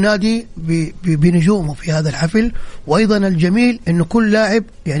كل نادي بنجومه في هذا الحفل. وأيضا الجميل أنه كل لاعب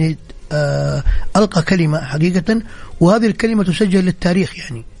يعني ألقى كلمة حقيقة، وهذه الكلمة تسجل للتاريخ،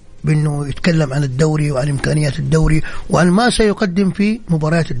 يعني بأنه يتكلم عن الدوري وعن إمكانيات الدوري وعن ما سيقدم في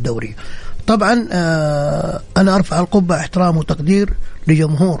مباريات الدوري. طبعا أنا أرفع القبعة احترام وتقدير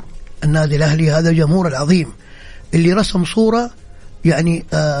لجمهور النادي الأهلي، هذا الجمهور العظيم اللي رسم صورة يعني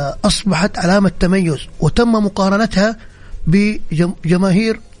أصبحت علامة تميز، وتم مقارنتها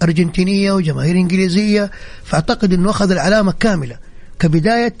بجماهير أرجنتينية وجماهير إنجليزية. فأعتقد أنه أخذ العلامة كاملة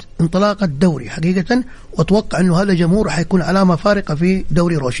كبداية انطلاق الدوري حقيقة، وأتوقع أنه هذا جمهور حيكون علامة فارقة في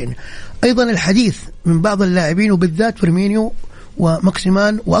دوري روشن. أيضا الحديث من بعض اللاعبين وبالذات فيرمينيو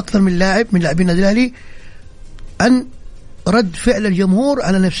وماكسيمان وأكثر من لاعب من لاعبين النادي الأهلي عن رد فعل الجمهور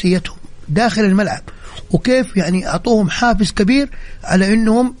على نفسيتهم داخل الملعب، وكيف يعني أعطوهم حافز كبير على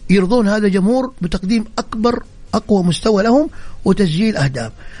أنهم يرضون هذا الجمهور بتقديم أقوى مستوى لهم وتسجيل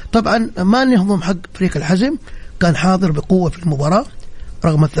أهداف. طبعا ما نهضم حق فريق الحزم، كان حاضر بقوة في المباراة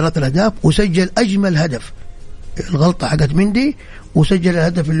رغم ال3 أهداف، وسجل أجمل هدف، الغلطة حقت مندي، وسجل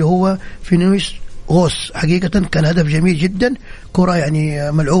الهدف اللي هو في نويس غوس. حقيقة كان هدف جميل جدا، كرة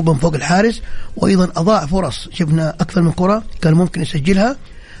يعني ملعوبة من فوق الحارس، وأيضا أضاع فرص، شفنا أكثر من كرة كان ممكن يسجلها.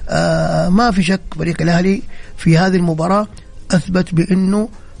 ما في شك فريق الأهلي في هذه المباراة أثبت بأنه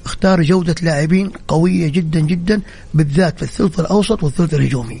اختار جودة لاعبين قوية جدا جدا بالذات في الثلث الأوسط والثلث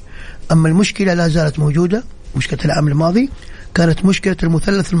الهجومي. أما المشكلة لا زالت موجودة، مشكلة العام الماضي كانت مشكلة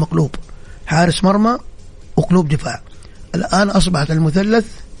المثلث المقلوب، حارس مرمى وقلوب دفاع. الآن أصبحت المثلث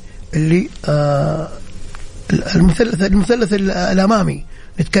اللي المثلث الأمامي،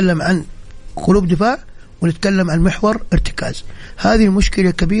 نتكلم عن قلوب دفاع ونتكلم عن محور ارتكاز. هذه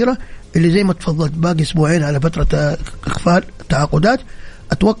المشكلة كبيرة اللي زي ما تفضلت باقي أسبوعين على فترة إقفال تعاقدات.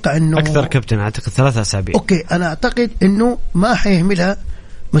 أتوقع إنه أكثر كابتن، أعتقد 3 أسابيع. أوكي، أنا أعتقد إنه ما حيهملها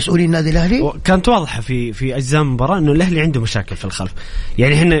مسؤولين النادي الأهلي. كانت واضحة في أجزاء المباراة إنه الأهلي عنده مشاكل في الخلف.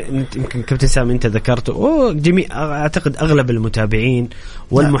 يعني إحنا يمكن كابتن سامي أنت ذكرته، جميع أعتقد أغلب المتابعين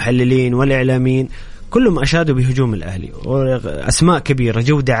والمحللين والإعلاميين كلهم أشادوا بهجوم الأهلي، أسماء كبيرة،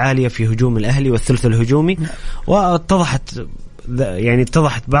 جودة عالية في هجوم الأهلي والثلث الهجومي. اتضحت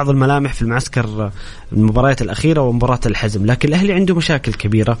بعض الملامح في المعسكر المباريات الأخيرة ومباراة الحزم، لكن الأهلي عنده مشاكل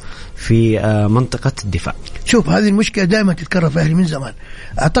كبيرة في منطقة الدفاع. شوف، هذه المشكلة دائما تتكرر في الأهلي من زمان.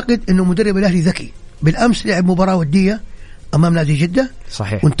 أعتقد أنه مدرب الأهلي ذكي. بالأمس لعب مباراة ودية أمام نادي جدة،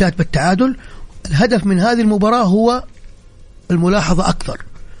 صحيح، وانتهت بالتعادل. الهدف من هذه المباراة هو الملاحظة أكثر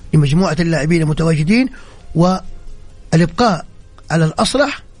لمجموعة اللاعبين المتواجدين والإبقاء على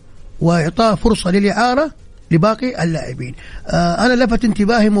الأصلح وإعطاء فرصة للإعارة لباقي اللاعبين. أنا لفت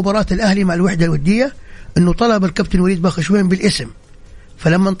انتباهي مباراة الأهلي مع الوحدة الودية أنه طلب الكابتن وليد باخشوين بالاسم،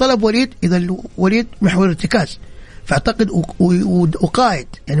 فلما طلب وليد، إذا وليد محور ارتكاز، فاعتقد وقائد،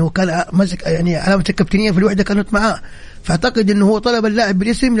 يعني هو كان ماسك، يعني علامة الكابتنية في الوحدة كانت معاه، فاعتقد أنه هو طلب اللاعب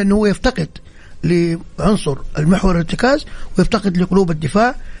بالاسم لأنه هو يفتقد لعنصر المحور الارتكاز ويفتقد لقلوب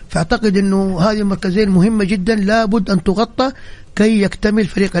الدفاع. فاعتقد أنه هذه المركزين مهمة جدا لابد أن تغطى كي يكتمل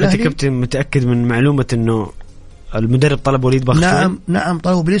فريق الأهلي. أنت كابتن متأكد من معلومة أنه المدرب طلب وليد باخشوين؟ نعم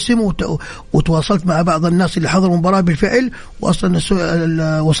طلبوا بالاسم، وتواصلت مع بعض الناس اللي حضروا المباراة بالفعل، وأصلا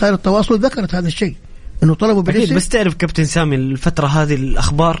وسائل التواصل ذكرت هذا الشيء أنه طلبوا بالاسم. بس تعرف كابتن سامي الفترة هذه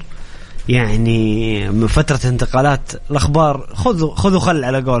الأخبار، يعني من فترة انتقالات الأخبار خذوا خل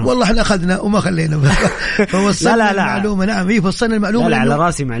على قولهم. والله احنا أخذنا وما خلينا. فوصلنا المعلومة. نعم، هي فصلنا المعلومة. لا على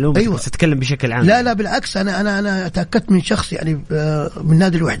راسي معلومة. أيوة. بس أتكلم بشكل عام. لا بالعكس، أنا تأكدت من شخص يعني من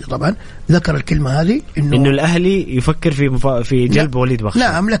نادي الوحدة طبعا ذكر الكلمة هذه إنه الأهلي يفكر في جلب وليد باخشوين.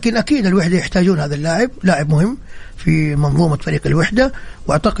 نعم، لكن أكيد الوحدة يحتاجون هذا اللاعب، لاعب مهم في منظومة فريق الوحدة،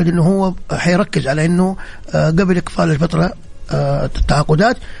 وأعتقد إنه هو حيركز على إنه قبل إقفال الفترة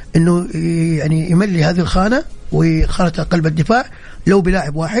التعاقدات انه يعني يملي هذه الخانة وخانة قلب الدفاع لو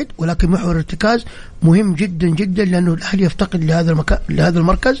بلاعب واحد، ولكن محور ارتكاز مهم جدا جدا لانه الاهلي يفتقد لهذا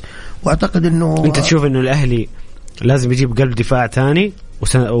المركز. واعتقد انه انت تشوف انه الاهلي لازم يجيب قلب دفاع ثاني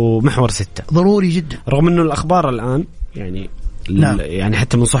ومحور 6 ضروري جدا، رغم انه الاخبار الان يعني نعم. يعني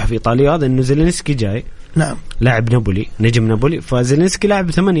حتى من صحف ايطاليا هذا انه زيلينسكي جاي، نعم، لاعب نابولي، نجم نابولي، فزيلينسكي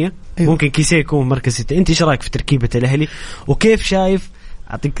لاعب 8، أيوه. ممكن كيسيه يكون مركز 6. انت ايش رايك في تركيبة الاهلي، وكيف شايف،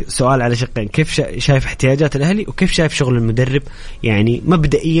 اعطيك سؤال على شقين، كيف شايف احتياجات الاهلي وكيف شايف شغل المدرب يعني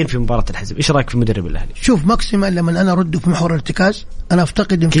مبدئيا في مباراة الحزم؟ ايش رايك في مدرب الاهلي؟ شوف، ماكسيمال لما انا ارده في محور الارتكاز انا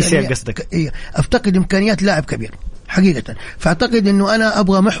افتقد كيسيه قصدك؟ افتقد امكانيات لاعب كبير حقيقة. فاعتقد انه انا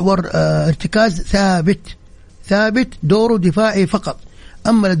ابغى محور ارتكاز ثابت دوره دفاعي فقط.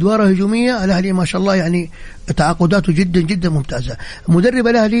 أما الأدوار الهجومية الأهلي ما شاء الله يعني تعاقداته جدا جدا ممتازة. مدرب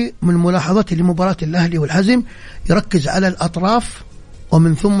الأهلي من ملاحظاتي لمباراة الأهلي والحزم يركز على الأطراف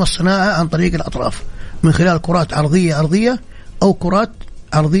ومن ثم الصناعة عن طريق الأطراف من خلال كرات عرضية أو كرات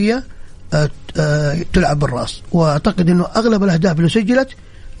عرضية تلعب بالرأس. وأعتقد أنه أغلب الأهداف اللي سجلت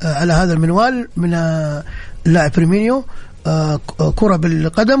على هذا المنوال من اللاعب فيرمينيو كرة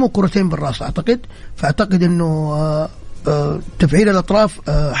بالقدم وكرتين بالرأس أعتقد. فأعتقد أنه تفعيل الأطراف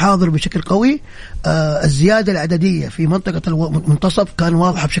حاضر بشكل قوي. الزيادة العددية في منطقة المنتصف كان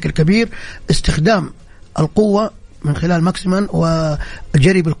واضحة بشكل كبير. استخدام القوة من خلال ماكسيمان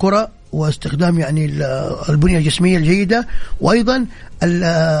وجري بالكرة واستخدام يعني البنية الجسمية الجيدة، وأيضا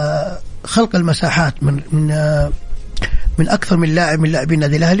خلق المساحات من أكثر من لاعب من لاعبين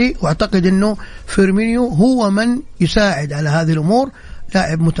النادي الأهلي. وأعتقد أنه فيرمينيو هو من يساعد على هذه الأمور.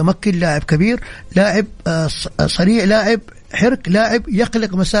 لاعب متمكن، لاعب كبير، لاعب صريع، لاعب حرك، لاعب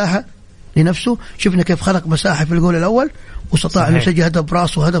يخلق مساحة لنفسه. شفنا كيف خلق مساحة في الجول الأول واستطاع أن يسجل هدف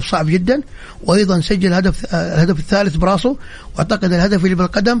براسه، هدف صعب جدا، وأيضا سجل الهدف الثالث براسه. وأعتقد الهدف اللي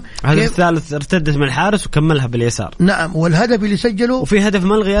بالقدم الهدف الثالث ارتدت من الحارس وكملها باليسار. نعم، والهدف اللي سجله وفي هدف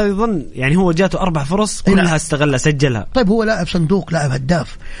ملغي أيضا، يعني هو جاته 4 فرص كلها نعم. استغلها سجلها. طيب هو لاعب صندوق، لاعب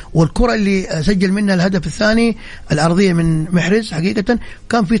هداف. والكرة اللي سجل منها الهدف الثاني العرضية من محرز حقيقة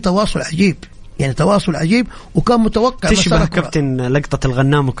كان في تواصل عجيب، يعني تواصل عجيب، وكان متوقع تشبه كابتن لقطة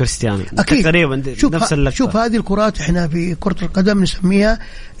الغنام وكريستيانو تقريبا نفس اللقطة. شوف هذه الكرات احنا في كرة القدم نسميها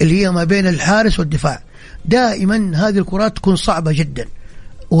اللي هي ما بين الحارس والدفاع. دائما هذه الكرات تكون صعبة جدا،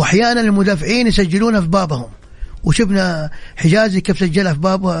 واحيانا المدافعين يسجلونها في بابهم، وشفنا حجازي كيف سجلها في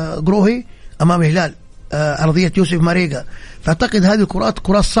باب قروهي امام الهلال أرضية يوسف ماريغا. فأعتقد هذه الكرات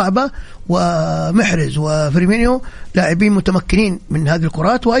كرات صعبة، ومحرز وفيرمينيو لاعبين متمكنين من هذه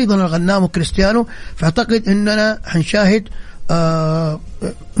الكرات، وأيضا الغنام وكريستيانو. فأعتقد أننا حنشاهد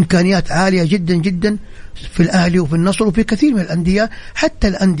إمكانيات عالية جدا جدا في الأهلي وفي النصر وفي كثير من الأندية. حتى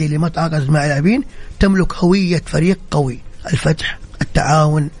الأندية اللي ما تعاقدت مع لاعبين تملك هوية فريق قوي، الفتح،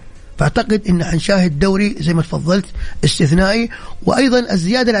 التعاون. فأعتقد أن حنشاهد دوري زي ما تفضلت استثنائي، وأيضا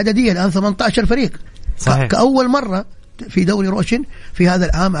الزيادة العددية الآن 18 فريق صحيح. كأول مرة في دوري روشن في هذا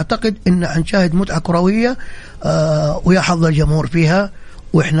العام. أعتقد أن حنشاهد متعة كروية ويا حظ الجمهور فيها،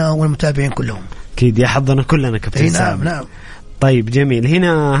 وإحنا والمتابعين كلهم. أكيد يا حظنا كلنا كابتن سامي. نعم. طيب جميل.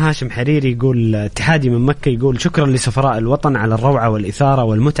 هنا هاشم حريري يقول اتحادي من مكة، يقول شكرا لسفراء الوطن على الروعة والإثارة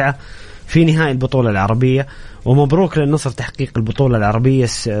والمتعة في نهائي البطولة العربية، ومبروك للنصر تحقيق البطولة العربية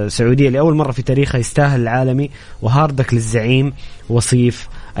السعودية لأول مرة في تاريخها، يستاهل العالمي، وهاردك للزعيم وصيف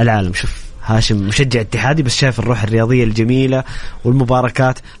العالم. شوف هاشم مشجع اتحادي بس شايف الروح الرياضية الجميلة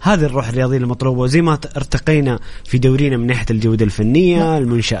والمباركات، هذه الروح الرياضية المطلوبة. وزي ما ارتقينا في دورينا من ناحية الجودة الفنية،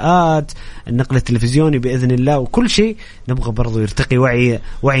 المنشآت، النقل التلفزيوني بإذن الله وكل شيء، نبغى برضو يرتقي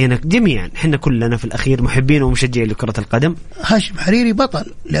وعينا جميعا. حنا كلنا في الأخير محبين ومشجعين لكرة القدم. هاشم حريري بطل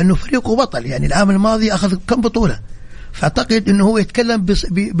لأنه فريقه بطل، يعني العام الماضي أخذ كم بطولة، فأعتقد أنه هو يتكلم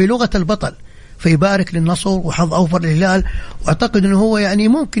بلغة البطل، فيبارك للنصر وحظ أوفر للهلال. وأعتقد أنه هو يعني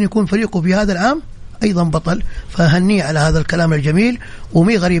ممكن يكون فريقه في هذا العام أيضا بطل، فهنيه على هذا الكلام الجميل،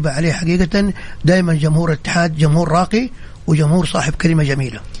 ومي غريبة عليه حقيقة. دائما جمهور الاتحاد جمهور راقي وجمهور صاحب كلمة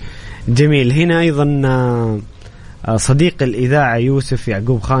جميلة. جميل. هنا أيضا صديق الإذاعة يوسف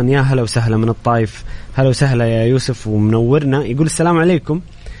يعقوب خان، يا هلا وسهلا من الطائف. هلا وسهلا يا يوسف ومنورنا. يقول السلام عليكم،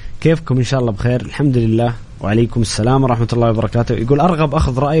 كيفكم؟ إن شاء الله بخير الحمد لله. وعليكم السلام ورحمة الله وبركاته. يقول أرغب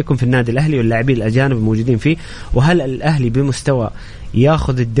أخذ رأيكم في النادي الأهلي واللاعبين الأجانب الموجودين فيه، وهل الأهلي بمستوى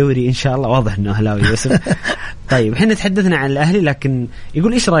ياخذ الدوري إن شاء الله؟ واضح أنه أهلاوي يوسف. طيب احنا تحدثنا عن الأهلي، لكن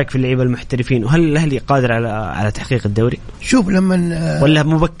يقول إيش رأيك في اللعيبة المحترفين، وهل الأهلي قادر على تحقيق الدوري؟ شوف لما ولا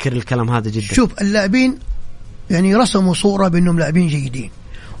مبكر الكلام هذا جدا؟ شوف اللاعبين يعني رسموا صورة بأنهم لاعبين جيدين،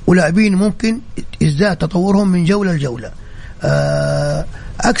 ولاعبين ممكن يزداد تطورهم من جولة لجولة،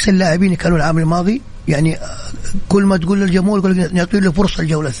 عكس اللاعبين اللي كانوا العام الماضي. يعني كل ما تقول للجمهور يقول نعطي له فرصة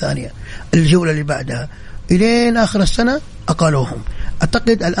الجولة الثانية، الجولة اللي بعدها، إلين آخر السنة أقالوهم.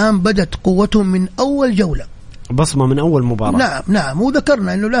 أعتقد الآن بدت قوتهم من أول جولة، بصمة من أول مباراة. نعم.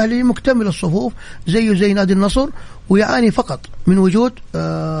 وذكرنا إنه الأهلي مكتمل الصفوف زيه زي نادي النصر، ويعاني فقط من وجود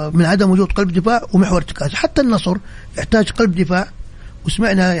من عدم وجود قلب دفاع ومحور ارتكاز. حتى النصر يحتاج قلب دفاع،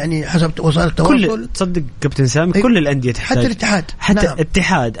 وسمعنا يعني حسب وسائل التواصل تصدق كابتن سامي كل الأندية تحتاج، حتى الاتحاد، حتى نعم.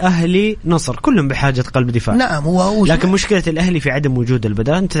 اتحاد، أهلي، نصر، كلهم بحاجة قلب دفاع. نعم. لكن مشكلة الأهلي في عدم وجود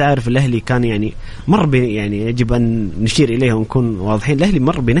البدلاء. أنت عارف الأهلي كان يعني مر يعني يجب أن نشير إليه ونكون واضحين، الأهلي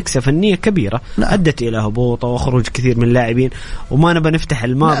مر بنكسة فنية كبيرة. نعم. أدت إلى هبوط وخروج كثير من اللاعبين، وما نبى نفتح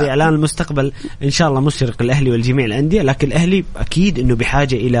الماضي. نعم. الآن المستقبل إن شاء الله مشرق الأهلي والجميع الأندية، لكن الأهلي أكيد أنه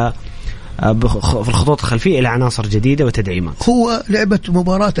بحاجة إلى في الخطوط الخلفية إلى عناصر جديدة وتدعيمات. هو لعبة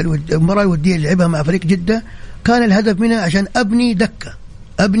المباراة الودية اللي لعبها مع فريق جدة كان الهدف منها عشان أبني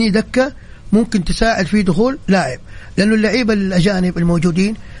دكة ممكن تساعد في دخول لاعب، لأنه اللعيبة الأجانب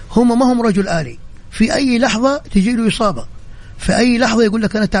الموجودين هم ما هم رجل آلي، في أي لحظة تجي له إصابة، في أي لحظة يقول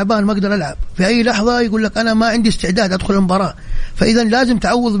لك أنا تعبان ما أقدر ألعب، في أي لحظة يقول لك أنا ما عندي استعداد أدخل المباراة. فإذا لازم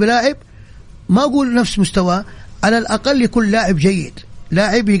تعوض بلاعب، ما أقول نفس مستوى، على الأقل يكون لاعب جيد،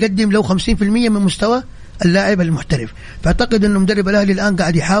 لاعب يقدم لو 50% من مستوى اللاعب المحترف. فأعتقد أنه مدرب الأهلي الآن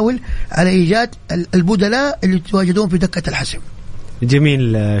قاعد يحاول على إيجاد البدلاء اللي يتواجدون في دكة الحسم.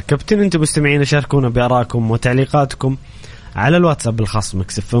 جميل كابتن. أنتم مستمعين شاركونا بآرائكم وتعليقاتكم على الواتساب الخاص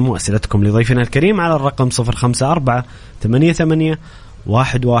مكس اف ام، وأسئلتكم لضيفنا الكريم على الرقم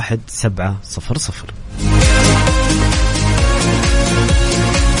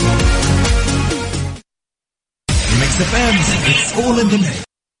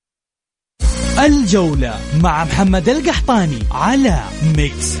الجولة مع محمد القحطاني على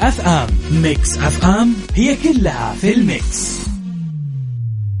ميكس اف ام. ميكس اف ام هي كلها في الميكس.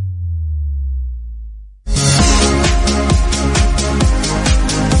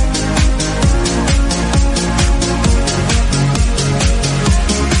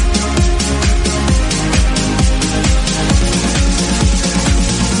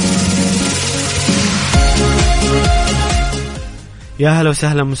 يا هلا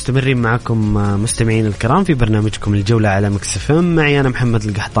وسهلا، مستمرين معكم مستمعين الكرام في برنامجكم الجولة على مكس اف ام. معي أنا محمد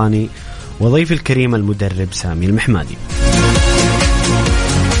القحطاني وضيفي الكريم المدرب سامي المحمادي.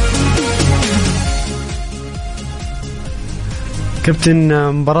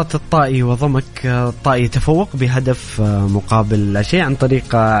 كابتن، مباراة الطائي وضمك، الطائي تفوق بهدف مقابل لا شيء عن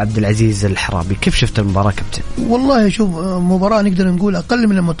طريق عبد العزيز الحرابي. كيف شفت المباراة كابتن؟ والله شوف، مباراة نقدر نقول أقل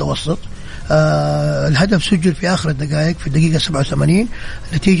من المتوسط. الهدف سجل في آخر الدقائق في الدقيقة 87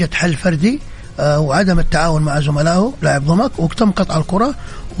 نتيجة حل فردي وعدم التعاون مع زملائه لاعب ضمك، وتم قطع الكرة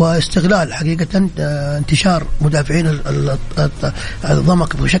واستغلال حقيقة انتشار مدافعين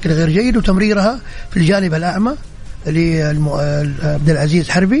الضمك بشكل غير جيد وتمريرها في الجانب الأعمى لعبد العزيز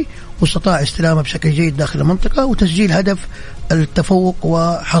حربي، واستطاع استلامها بشكل جيد داخل المنطقة وتسجيل هدف التفوق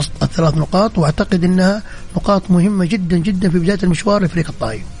وحصد الثلاث نقاط. واعتقد انها نقاط مهمة جدا جدا في بداية المشوار لفريق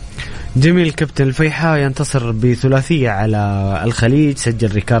الطائي. جميل كابتن. الفيحاء ينتصر بثلاثية على الخليج،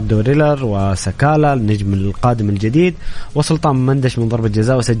 سجل ريكاردو ريلر وسكالا النجم القادم الجديد، وسلطان مندش من ضربة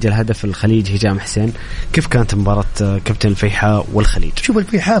جزاء وسجل هدف الخليج هشام حسين. كيف كانت مباراة كابتن الفيحاء والخليج؟ شوف،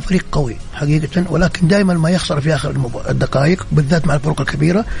 الفيحاء فريق قوي حقيقة، ولكن دائما ما يخسر في آخر الدقائق بالذات مع الفرق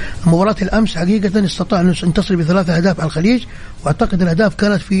الكبيرة. مباراة الأمس حقيقة استطاع أن ينتصر بثلاثة أهداف على الخليج، واعتقد الأهداف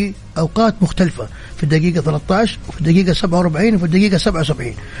كانت في أوقات مختلفة، في الدقيقة 13 وفي الدقيقة 47 وفي الدقيقة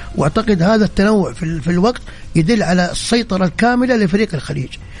 77. واعتقد هذا التنوع في الوقت يدل على السيطرة الكاملة لفريق الخليج،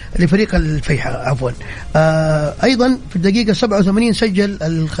 لفريق الفيحاء عفوا. أيضا في الدقيقة 87 سجل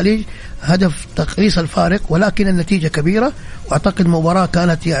الخليج هدف تقليص الفارق، ولكن النتيجة كبيرة. واعتقد مباراة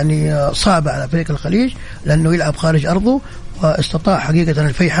كانت يعني صعبة على فريق الخليج لأنه يلعب خارج أرضه، واستطاع حقيقة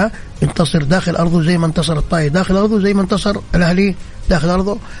الفيحاء ينتصر داخل أرضه زي ما انتصر الطائي داخل أرضه، زي ما انتصر الأهلي داخل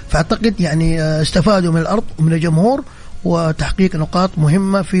أرضه. فأعتقد يعني استفادوا من الأرض ومن الجمهور وتحقيق نقاط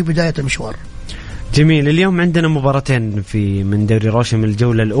مهمة في بداية المشوار. جميل. اليوم عندنا مباراتين من دوري روشن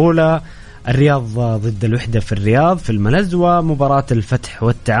الجولة الأولى، الرياض ضد الوحدة في الرياض في الملز، ومباراة الفتح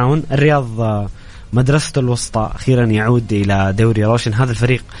والتعاون. الرياض مدرسة الوسطى أخيرا يعود إلى دوري روشن، هذا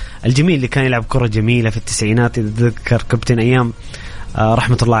الفريق الجميل اللي كان يلعب كرة جميلة في التسعينات. تذكر كابتن أيام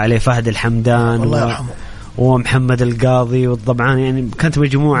رحمة الله عليه فهد الحمدان الله يرحمه ومحمد القاضي والضبعان، يعني كانت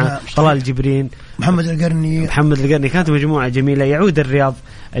مجموعة، طلال جبرين، محمد القرني، كانت مجموعة جميلة. يعود الرياض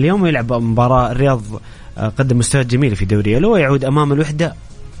اليوم ويلعب مباراة. الرياض قدم مستوى جميل في دوري لو يعود أمام الوحدة.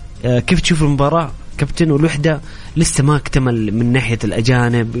 كيف تشوف المباراة كابتن؟ والوحدة لسه ما اكتمل من ناحية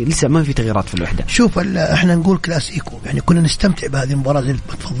الأجانب، لسه ما في تغييرات في الوحدة. شوف، احنا نقول كلاسيكو، يعني كنا نستمتع بهذه المباراة زي ما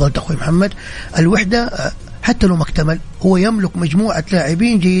تفضلت أخوي محمد. الوحدة حتى لو ما اكتمل هو يملك مجموعة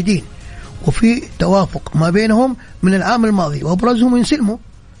لاعبين جيدين، وفي توافق ما بينهم من العام الماضي، وأبرزهم ينسلموا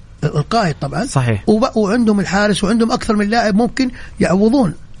القائد طبعا صحيح، وعندهم الحارس، وعندهم أكثر من لاعب ممكن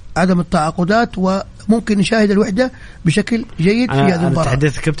يعوضون عدم التعاقدات، وممكن نشاهد الوحدة بشكل جيد في هذه المباراة. أنا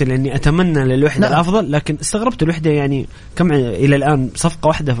تحدث كابتن لأني أتمنى للوحدة الأفضل، لكن استغربت الوحدة يعني كم إلى الآن صفقة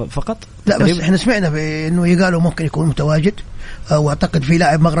واحدة فقط. لا بس احنا سمعنا إنه يقالوا ممكن يكون متواجد، واعتقد في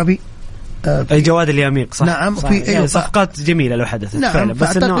لاعب مغربي جواد اليميق صح. نعم صح. في يعني صفقات جميلة لو حدثت. نعم فعلا.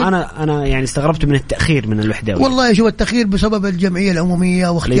 بس انه انا يعني استغربت من التأخير من الوحدة. والله شو التأخير بسبب الجمعية العمومية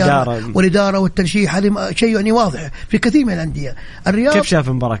واختيار والإدارة والترشيح، هذا شيء يعني واضح في كثير من الأندية. الرياض كيف شاف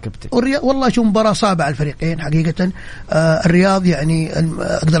المباراة كابتن؟ الرياض والله شو مباراة صعبة على الفريقين حقيقة. الرياض يعني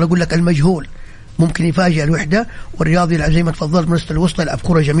أقدر أقول لك المجهول ممكن يفاجئ الوحدة، والرياض يلعب زي ما تفضلت مدرسة الوسطى، يلعب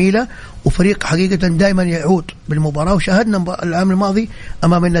كرة جميلة، وفريق حقيقة دائما يعود بالمباراة. وشاهدنا العام الماضي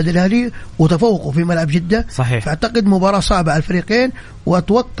أمام النادي الأهلي وتفوقوا في ملعب جدة. صحيح. فأعتقد مباراة صعبة على الفريقين،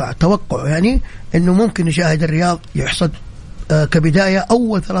 وأتوقع توقع يعني أنه ممكن نشاهد الرياض يحصد كبداية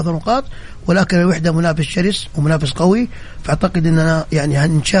أول 3 نقاط، ولكن الوحدة منافس شرس ومنافس قوي. فأعتقد أننا يعني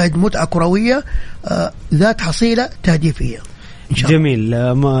هنشاهد متعة كروية ذات حصيلة تهديفية. جميل.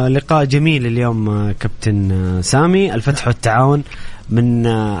 لقاء جميل اليوم كابتن سامي. الفتح والتعاون من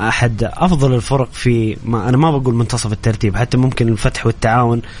أحد أفضل الفرق في أنا ما بقول منتصف الترتيب، حتى ممكن الفتح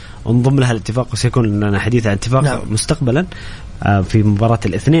والتعاون انضم لها الاتفاق، وسيكون لنا حديث عن اتفاق نعم. مستقبلا في مباراة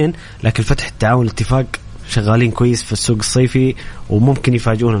الاثنين. لكن الفتح والتعاون الاتفاق شغالين كويس في السوق الصيفي، وممكن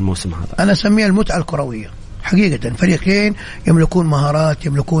يفاجئون الموسم هذا. أنا أسميها المتعة الكروية حقيقة. فريقين يملكون مهارات،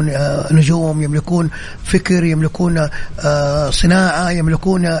 يملكون نجوم، يملكون فكر، يملكون صناعة،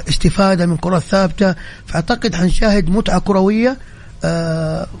 يملكون استفادة من كرة ثابتة. فأعتقد حنشاهد متعة كروية،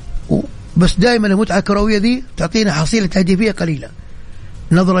 بس دائما المتعة الكروية دي تعطينا حصيلة تهديفية قليلة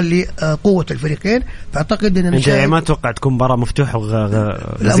نظرا لقوة الفريقين. فأعتقد أن أنت ما توقع تكون مباراة مفتوحة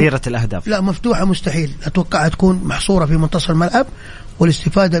وغزيرة الأهداف؟ لا مفتوحة مستحيل. أتوقع تكون محصورة في منتصف الملعب،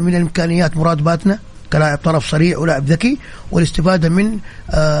 والاستفادة من الإمكانيات مراد باتنا كلاعب طرف سريع ولاعب ذكي، والاستفادة من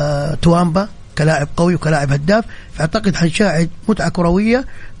توامبا كلاعب قوي وكلاعب هداف. فأعتقد حنشاهد متعة كروية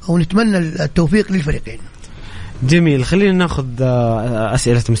ونتمنى التوفيق للفريقين. جميل. خلينا ناخذ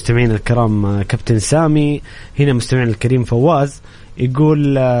أسئلة مستمعين الكرام. كابتن سامي هنا مستمعين الكريم فواز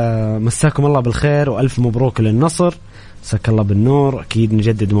يقول مساكم الله بالخير وألف مبروك للنصر. مساك الله بالنور. أكيد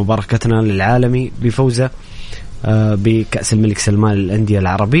نجدد مباركتنا للعالمي بفوزه بكأس الملك سلمان للأندية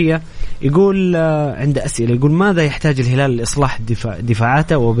العربية. يقول عنده أسئلة. يقول ماذا يحتاج الهلال لإصلاح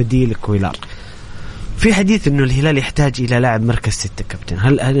دفاعاته وبديل كويلار؟ في حديث إنه الهلال يحتاج إلى لاعب مركز 6 كابتن.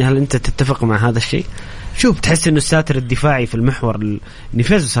 هل أنت تتفق مع هذا الشيء؟ شوف تحس إنه الساتر الدفاعي في المحور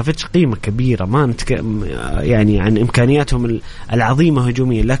نيفيز وسافتش قيمة كبيرة، ما يعني عن إمكانياتهم العظيمة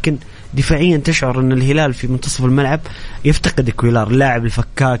هجوميا، لكن دفاعيا تشعر أن الهلال في منتصف الملعب يفتقد كويلار، اللاعب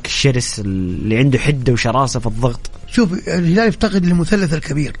الفكاك الشرس اللي عنده حدة وشراسة في الضغط. شوف الهلال يفتقد المثلث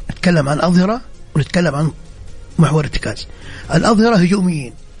الكبير. نتكلم عن أظهرة ونتكلم عن محور ارتكاز. الأظهرة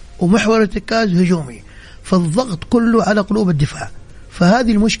هجوميين ومحور ارتكاز هجومي، فالضغط كله على قلوب الدفاع.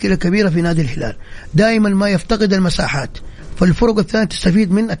 فهذه المشكلة كبيرة في نادي الهلال، دائما ما يفتقد المساحات، فالفرق الثانية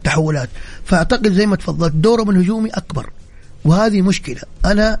تستفيد من التحولات. فأعتقد زي ما تفضلت دوره من هجومي أكبر، وهذه مشكلة.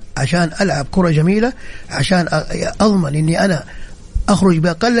 أنا عشان ألعب كرة جميلة، عشان أضمن أني أنا أخرج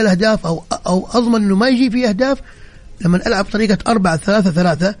بأقل الأهداف أو أضمن أنه ما يجي فيه أهداف، لما ألعب طريقة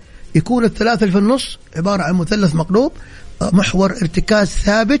 4-3-3 يكون الثلاثة في النص عبارة عن مثلث مقلوب، محور ارتكاز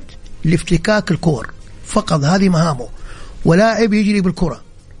ثابت لافتكاك الكور فقط، هذه مهامه. ولاعب يجري بالكرة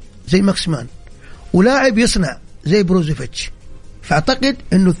زي ماكسمان، ولاعب يصنع زي بروزوفيتش. فأعتقد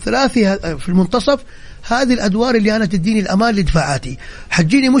أنه الثلاثي في المنتصف هذه الأدوار اللي أنا تديني الأمان لدفاعاتي.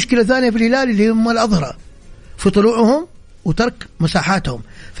 حتجيني مشكلة ثانية في الهلال اللي هم الأظهرة في طلوعهم وترك مساحاتهم.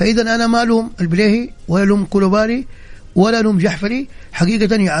 فإذا أنا ما لهم البليهي ولا لهم كولوبالي ولا لهم جحفري،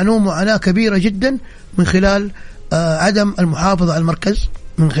 حقيقة يعانون معاناة كبيرة جدا من خلال عدم المحافظة على المركز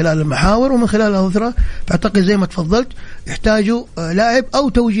من خلال المحاور ومن خلال الأظهرة. فأعتقد زي ما تفضلت يحتاجوا لاعب أو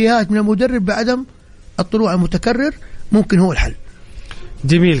توجيهات من المدرب بعدم الطلوع المتكرر، ممكن هو الحل.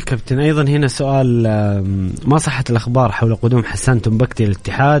 جميل كابتن. أيضا هنا سؤال، ما صحت الأخبار حول قدوم حسان تنبكتي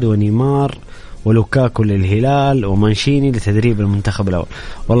للاتحاد ونيمار ولوكاكو للهلال ومانشيني لتدريب المنتخب الأول؟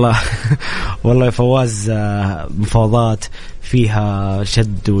 والله فواز مفاوضات فيها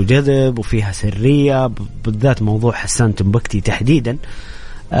شد وجذب وفيها سرية، بالذات موضوع حسان تنبكتي تحديدا.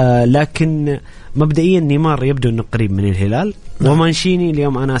 لكن مبدئيا نيمار يبدو أنه قريب من الهلال، ومانشيني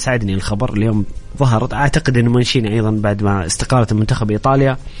اليوم أنا ساعدني الخبر اليوم ظهرت، أعتقد أن مانشيني أيضا بعد ما استقالة المنتخب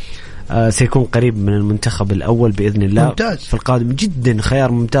إيطاليا سيكون قريب من المنتخب الأول بإذن الله ممتاز. في القادم. جدا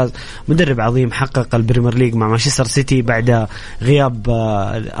خيار ممتاز، مدرب عظيم، حقق البريمير ليج مع مانشستر سيتي بعد غياب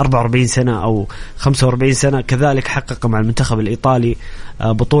 44 سنة أو 45 سنة، كذلك حقق مع المنتخب الإيطالي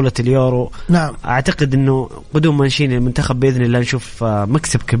بطولة اليورو. نعم. أعتقد أنه قدوم مانشيني للمنتخب بإذن الله نشوف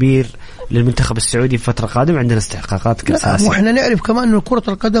مكسب كبير للمنتخب السعودي في فترة قادمة. عندنا استحقاقات كأساسية، وإحنا نعرف كمان أنه كرة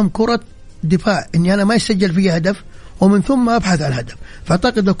القدم كرة دفاع، إني أنا ما يسجل فيها هدف ومن ثم أبحث عن هدف.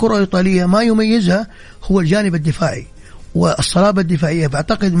 فأعتقد الكرة الإيطالية ما يميزها هو الجانب الدفاعي والصلابة الدفاعية.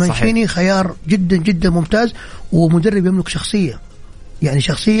 فأعتقد مانشيني خيار جدا جدا ممتاز، ومدرب يملك شخصية، يعني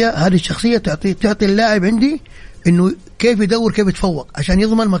شخصية، هذه الشخصية تعطي اللاعب عندي إنه كيف يدور كيف يتفوق عشان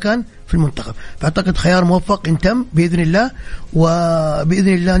يضمن مكان في المنتخب. فأعتقد خيار موفق إن تم بإذن الله،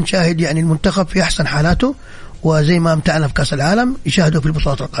 وبإذن الله نشاهد يعني المنتخب في أحسن حالاته، وزي ما امتعنا في كأس العالم يشاهدوا في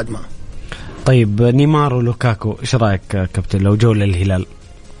البطولات القادمة. طيب نيمار ولوكاكو إيش رأيك كابتن لو جو للهلال؟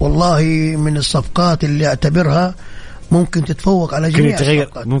 والله من الصفقات اللي اعتبرها ممكن تتفوق على جميع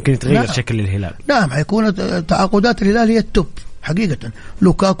الصفقات. ممكن يتغير نعم. شكل الهلال. نعم، حيكون تعاقدات الهلال هي التوب حقيقة.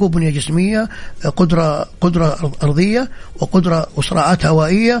 لوكاكو بنية جسمية، قدرة أرضية وقدرة وصراعات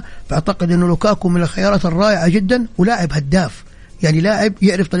هوائية. فأعتقد أنه لوكاكو من الخيارات الرائعة جدا، ولاعب هداف، يعني لاعب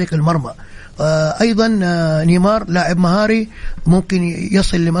يعرف طريق المرمى. أيضا نيمار لاعب مهاري، ممكن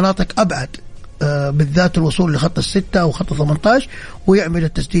يصل لمناطق أبعد، بالذات الوصول لخط 6 أو خط 18 ويعمل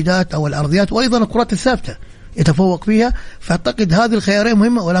التسديدات أو العرضيات، وأيضا الكرات الثابتة يتفوق فيها. فأعتقد هذه الخيارين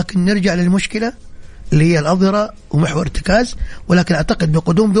مهمة، ولكن نرجع للمشكلة اللي هي الأظهرة ومحور ارتكاز. ولكن أعتقد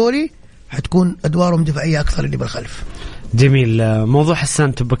بقدوم ذولي حتكون أدوارهم دفاعية أكثر اللي بالخلف. جميل. موضوع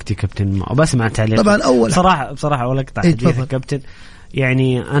حسان تبكتي كابتن وبسمع تعليق. طبعا أول بصراحة أول قطع حديثك كابتن،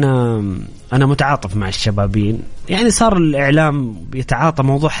 يعني أنا متعاطف مع الشبابين. يعني صار الإعلام يتعاطى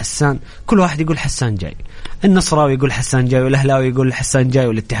موضوع حسان، كل واحد يقول حسان جاي، النصراوي يقول حسان جاي، والأهلاوي يقول حسان جاي،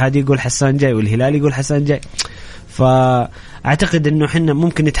 والاتحادي يقول حسان جاي، والهلالي يقول حسان جاي. فأعتقد أنه حنا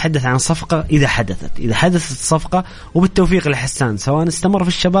ممكن نتحدث عن صفقة إذا حدثت الصفقة وبالتوفيق لحسان، سواء استمر في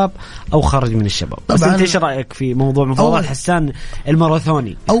الشباب أو خرج من الشباب. بس أنت إيش رأيك في موضوع مفاوضات حسان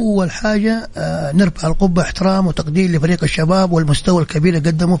الماراثوني؟ أول حاجة نرفع القبة احترام وتقدير لفريق الشباب والمستوى الكبير اللي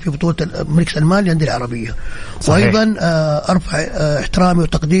قدمه في بطولة الملك سلمان للأندية العربية. وأيضا أرفع احترامي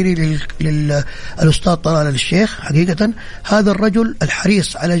وتقديري للأستاذ طلال الشيخ. حقيقة هذا الرجل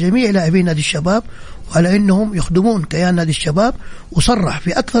الحريص على جميع لاعبين نادي الشباب وعلى أنهم يخدمون كيان نادي الشباب، وصرح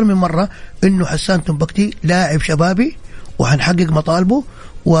في أكثر من مرة أنه حسان تنبكتي لاعب شبابي وحنحقق مطالبه.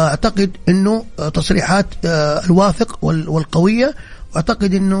 وأعتقد أنه تصريحات الواثق والقوية،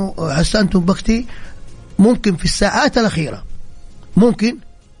 وأعتقد أنه حسان تنبكتي ممكن في الساعات الأخيرة ممكن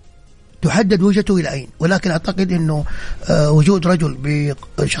تحدد وجهته إلى أين، ولكن أعتقد أنه وجود رجل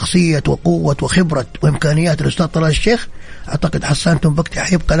بشخصية وقوة وخبرة وإمكانيات الأستاذ طلال الشيخ، أعتقد حسان تنبكتي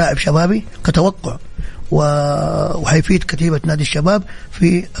حيبقى لاعب شبابي كتوقع، وحيفيد كتيبة نادي الشباب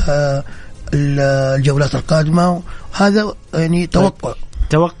في الجولات القادمة. هذا يعني توقع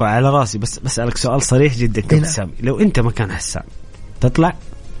على راسي. بس بسألك سؤال صريح جدا كابتن سامي، لو أنت مكان حسان تطلع؟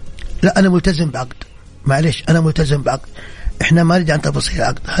 لا، أنا ملتزم بعقد، معلش أنا ملتزم بعقد. إحنا ما نرجع عن تفاصيل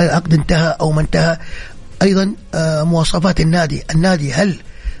العقد، هل العقد انتهى أو ما انتهى. أيضا مواصفات النادي هل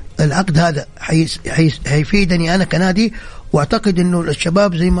العقد هذا حيفيدني أنا كنادي؟ واعتقد انه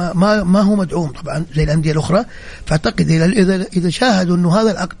الشباب زي ما هو مدعوم طبعا زي الانديه الاخرى، فاعتقد اذا شاهدوا انه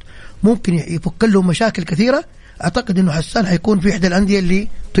هذا العقد ممكن يفك لهم مشاكل كثيره، اعتقد انه حسان حيكون في احدى الانديه اللي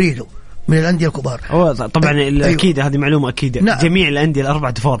تريده من الانديه الكبار. طبعا اكيد هذه معلومه اكيده. نعم. جميع الانديه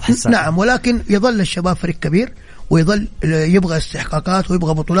الاربعه تفاوض حسان. نعم، ولكن يظل الشباب فريق كبير ويظل يبغى استحقاقات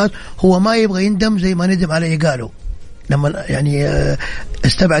ويبغى بطولات. هو ما يبغى يندم زي ما ندم على يقالوا لما يعني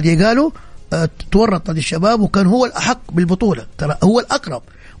استبعد يقالوا، تورط نادي الشباب وكان هو الأحق بالبطولة، ترى هو الأقرب،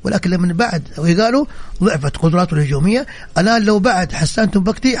 ولكن لما بعد وقالوا ضعفت قدراته الهجومية. الآن لو بعد حسان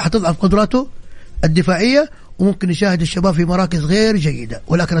تنبكتي حتضعف قدراته الدفاعية، وممكن يشاهد الشباب في مراكز غير جيدة.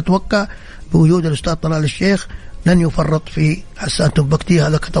 ولكن أتوقع بوجود الأستاذ طلال الشيخ لن يفرط في حسان تنبكتي،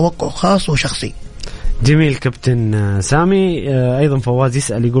 هذا كتوقع خاص وشخصي. جميل كابتن سامي. أيضا فواز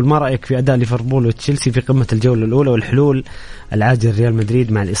يسأل يقول ما رأيك في أداء ليفربول وتشيلسي في قمة الجولة الأولى والحلول العاجل ريال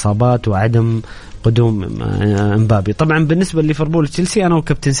مدريد مع الإصابات وعدم قدوم امبابي؟ طبعا بالنسبة لليفربول وتشيلسي أنا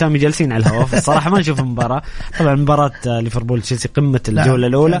وكابتن سامي جالسين على الهواء الصراحة ما نشوف المباراة. طبعا مباراة ليفربول وتشيلسي قمة الجولة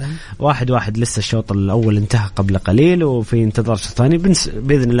الأولى 1-1 لسه الشوط الأول انتهى قبل قليل وفي انتظار الشوط الثاني.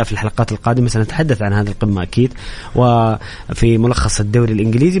 بإذن الله في الحلقات القادمة سنتحدث عن هذه القمة أكيد وفي ملخص الدوري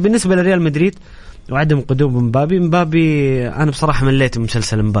الإنجليزي. بالنسبة لريال مدريد وعدم قدوم مبابي أنا بصراحة مليت من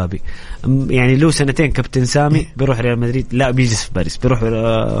مسلسل مبابي. يعني له سنتين كابتن سامي بيروح ريال مدريد، لا بيجلس في باريس، بيروح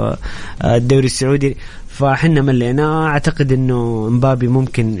الدوري السعودي، فحنا ملينا. أعتقد إنه مبابي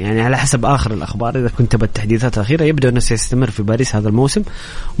ممكن يعني على حسب آخر الأخبار إذا كنت بالتحديثات الأخيرة يبدو أنه سيستمر في باريس هذا الموسم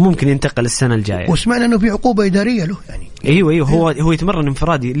وممكن ينتقل السنة الجاية. وسمعنا إنه في عقوبة إدارية له يعني. أيوة هو يتمرن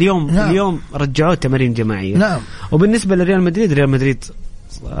انفرادي اليوم. نعم. اليوم رجعوه تمارين جماعية. نعم. وبالنسبة لريال مدريد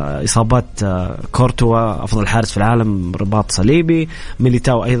إصابات كورتوا أفضل حارس في العالم رباط صليبي،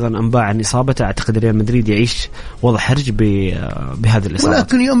 ميليتاو أيضا أنباء عن إصابته. أعتقد ريال مدريد يعيش وضع حرج بهذه الإصابات،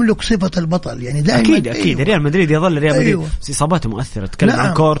 ولكن يملك صفة البطل يعني دائما. أكيد أيوه. ريال مدريد يظل ريال مدريد. أيوه. إصاباته مؤثرة، تكلم. نعم.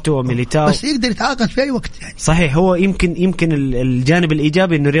 عن كورتوا وميليتاو بس يقدر يتعاقد في أي وقت يعني. صحيح. هو يمكن الجانب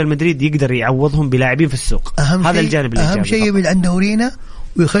الإيجابي إنه ريال مدريد يقدر يعوضهم بلاعبين في السوق. هذا الجانب الإيجابي. أهم شيء يبعد عن دورينا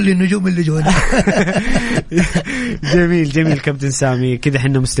ويخلي النجوم اللي جونا. جميل كابتن سامي. كده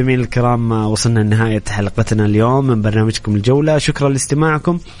احنا مستمعين الكرام وصلنا لنهاية حلقتنا اليوم من برنامجكم الجولة. شكرا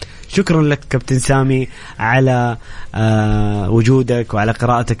لاستماعكم. شكرا لك كابتن سامي على وجودك وعلى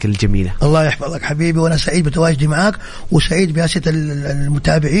قراءتك الجميلة. الله يحفظك حبيبي، وأنا سعيد بتواجدي معك وسعيد بأسئلة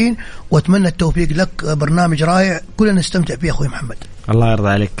المتابعين، وأتمنى التوفيق لك. برنامج رائع كلنا نستمتع فيه أخوي محمد. الله يرضى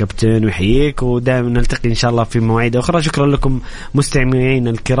عليك كابتن ويحييك، ودائما نلتقي إن شاء الله في مواعيد أخرى. شكرا لكم مستمعين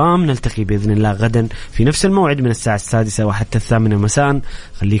الكرام، نلتقي بإذن الله غدا في نفس الموعد من الساعة 6 وحتى 8 مساء.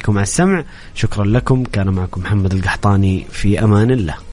 خليكم على السمع. شكرا لكم، كان معكم محمد القحطاني، في أمان الله.